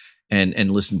out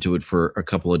and listened to it for a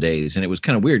couple of days, and it was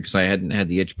kind of weird because I hadn't had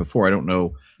the itch before. I don't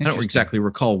exactly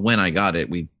recall when I got it.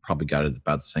 We probably got it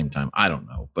about the same time. I don't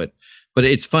know, but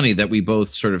it's funny that we both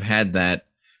sort of had that,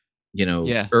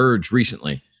 urge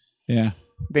recently. Yeah.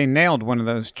 They nailed one of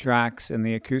those tracks in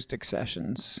the acoustic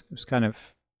sessions. It was kind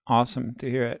of awesome to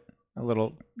hear it a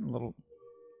little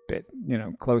bit,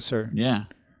 closer. Yeah.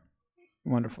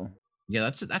 Wonderful. Yeah,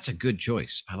 that's a good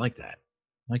choice. I like that.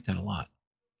 I like that a lot.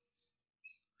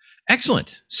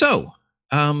 Excellent. So,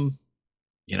 I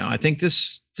think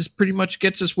this pretty much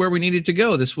gets us where we needed to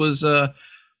go. This was an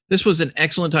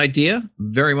excellent idea.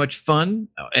 Very much fun.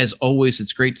 As always,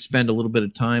 it's great to spend a little bit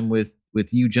of time with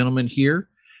you gentlemen here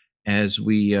as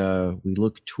we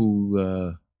look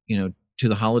to to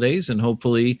the holidays, and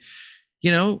hopefully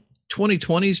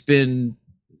 2020's been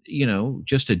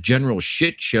just a general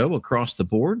shit show across the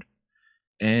board,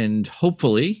 and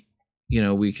hopefully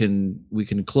we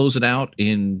can close it out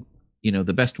in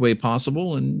the best way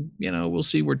possible, and we'll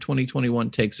see where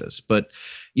 2021 takes us. But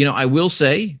I will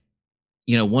say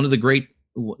one of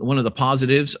the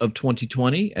positives of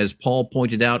 2020, as Paul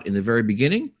pointed out in the very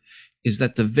beginning, is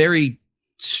that the very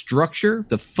structure,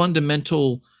 the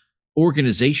fundamental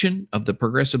organization of the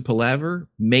Progressive Palaver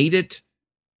made it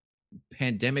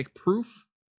pandemic proof,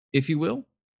 if you will.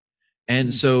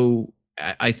 And so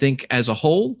I think as a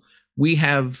whole, we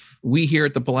here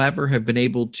at the Palaver have been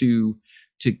able to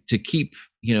keep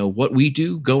what we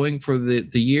do going for the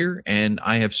year, and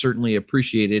I have certainly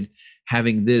appreciated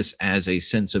having this as a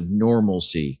sense of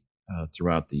normalcy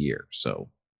throughout the year. So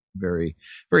very,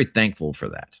 very thankful for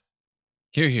that.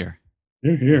 Hear, hear.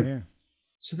 Hear, hear.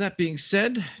 So that being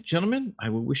said, gentlemen, I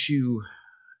will wish you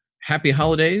happy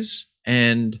holidays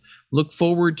and look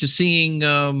forward to seeing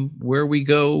where we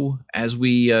go as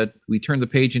we turn the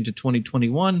page into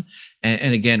 2021.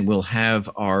 And again, we'll have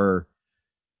our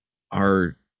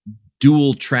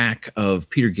dual track of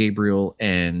Peter Gabriel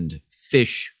and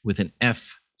Fish with an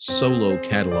F solo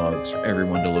catalogs for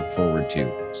everyone to look forward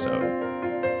to. So.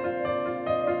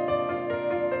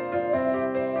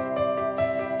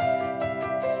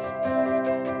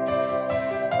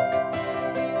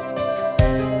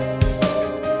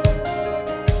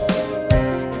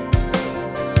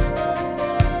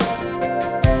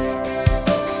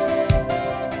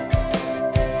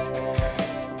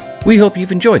 We hope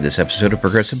you've enjoyed this episode of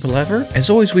Progressive Palaver. As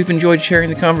always, we've enjoyed sharing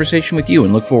the conversation with you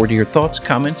and look forward to your thoughts,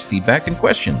 comments, feedback, and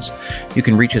questions. You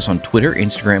can reach us on Twitter,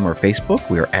 Instagram, or Facebook.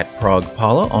 We are at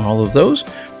ProgPala on all of those,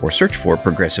 or search for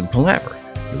Progressive Palaver.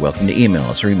 You're welcome to email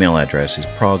us. Our email address is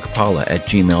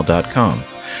progpala@gmail.com.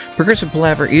 Progressive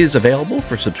Palaver is available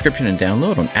for subscription and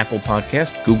download on Apple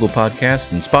Podcast, Google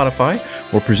Podcast, and Spotify,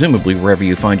 or presumably wherever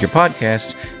you find your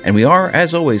podcasts. And we are,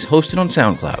 as always, hosted on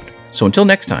SoundCloud. So until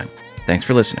next time, thanks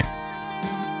for listening.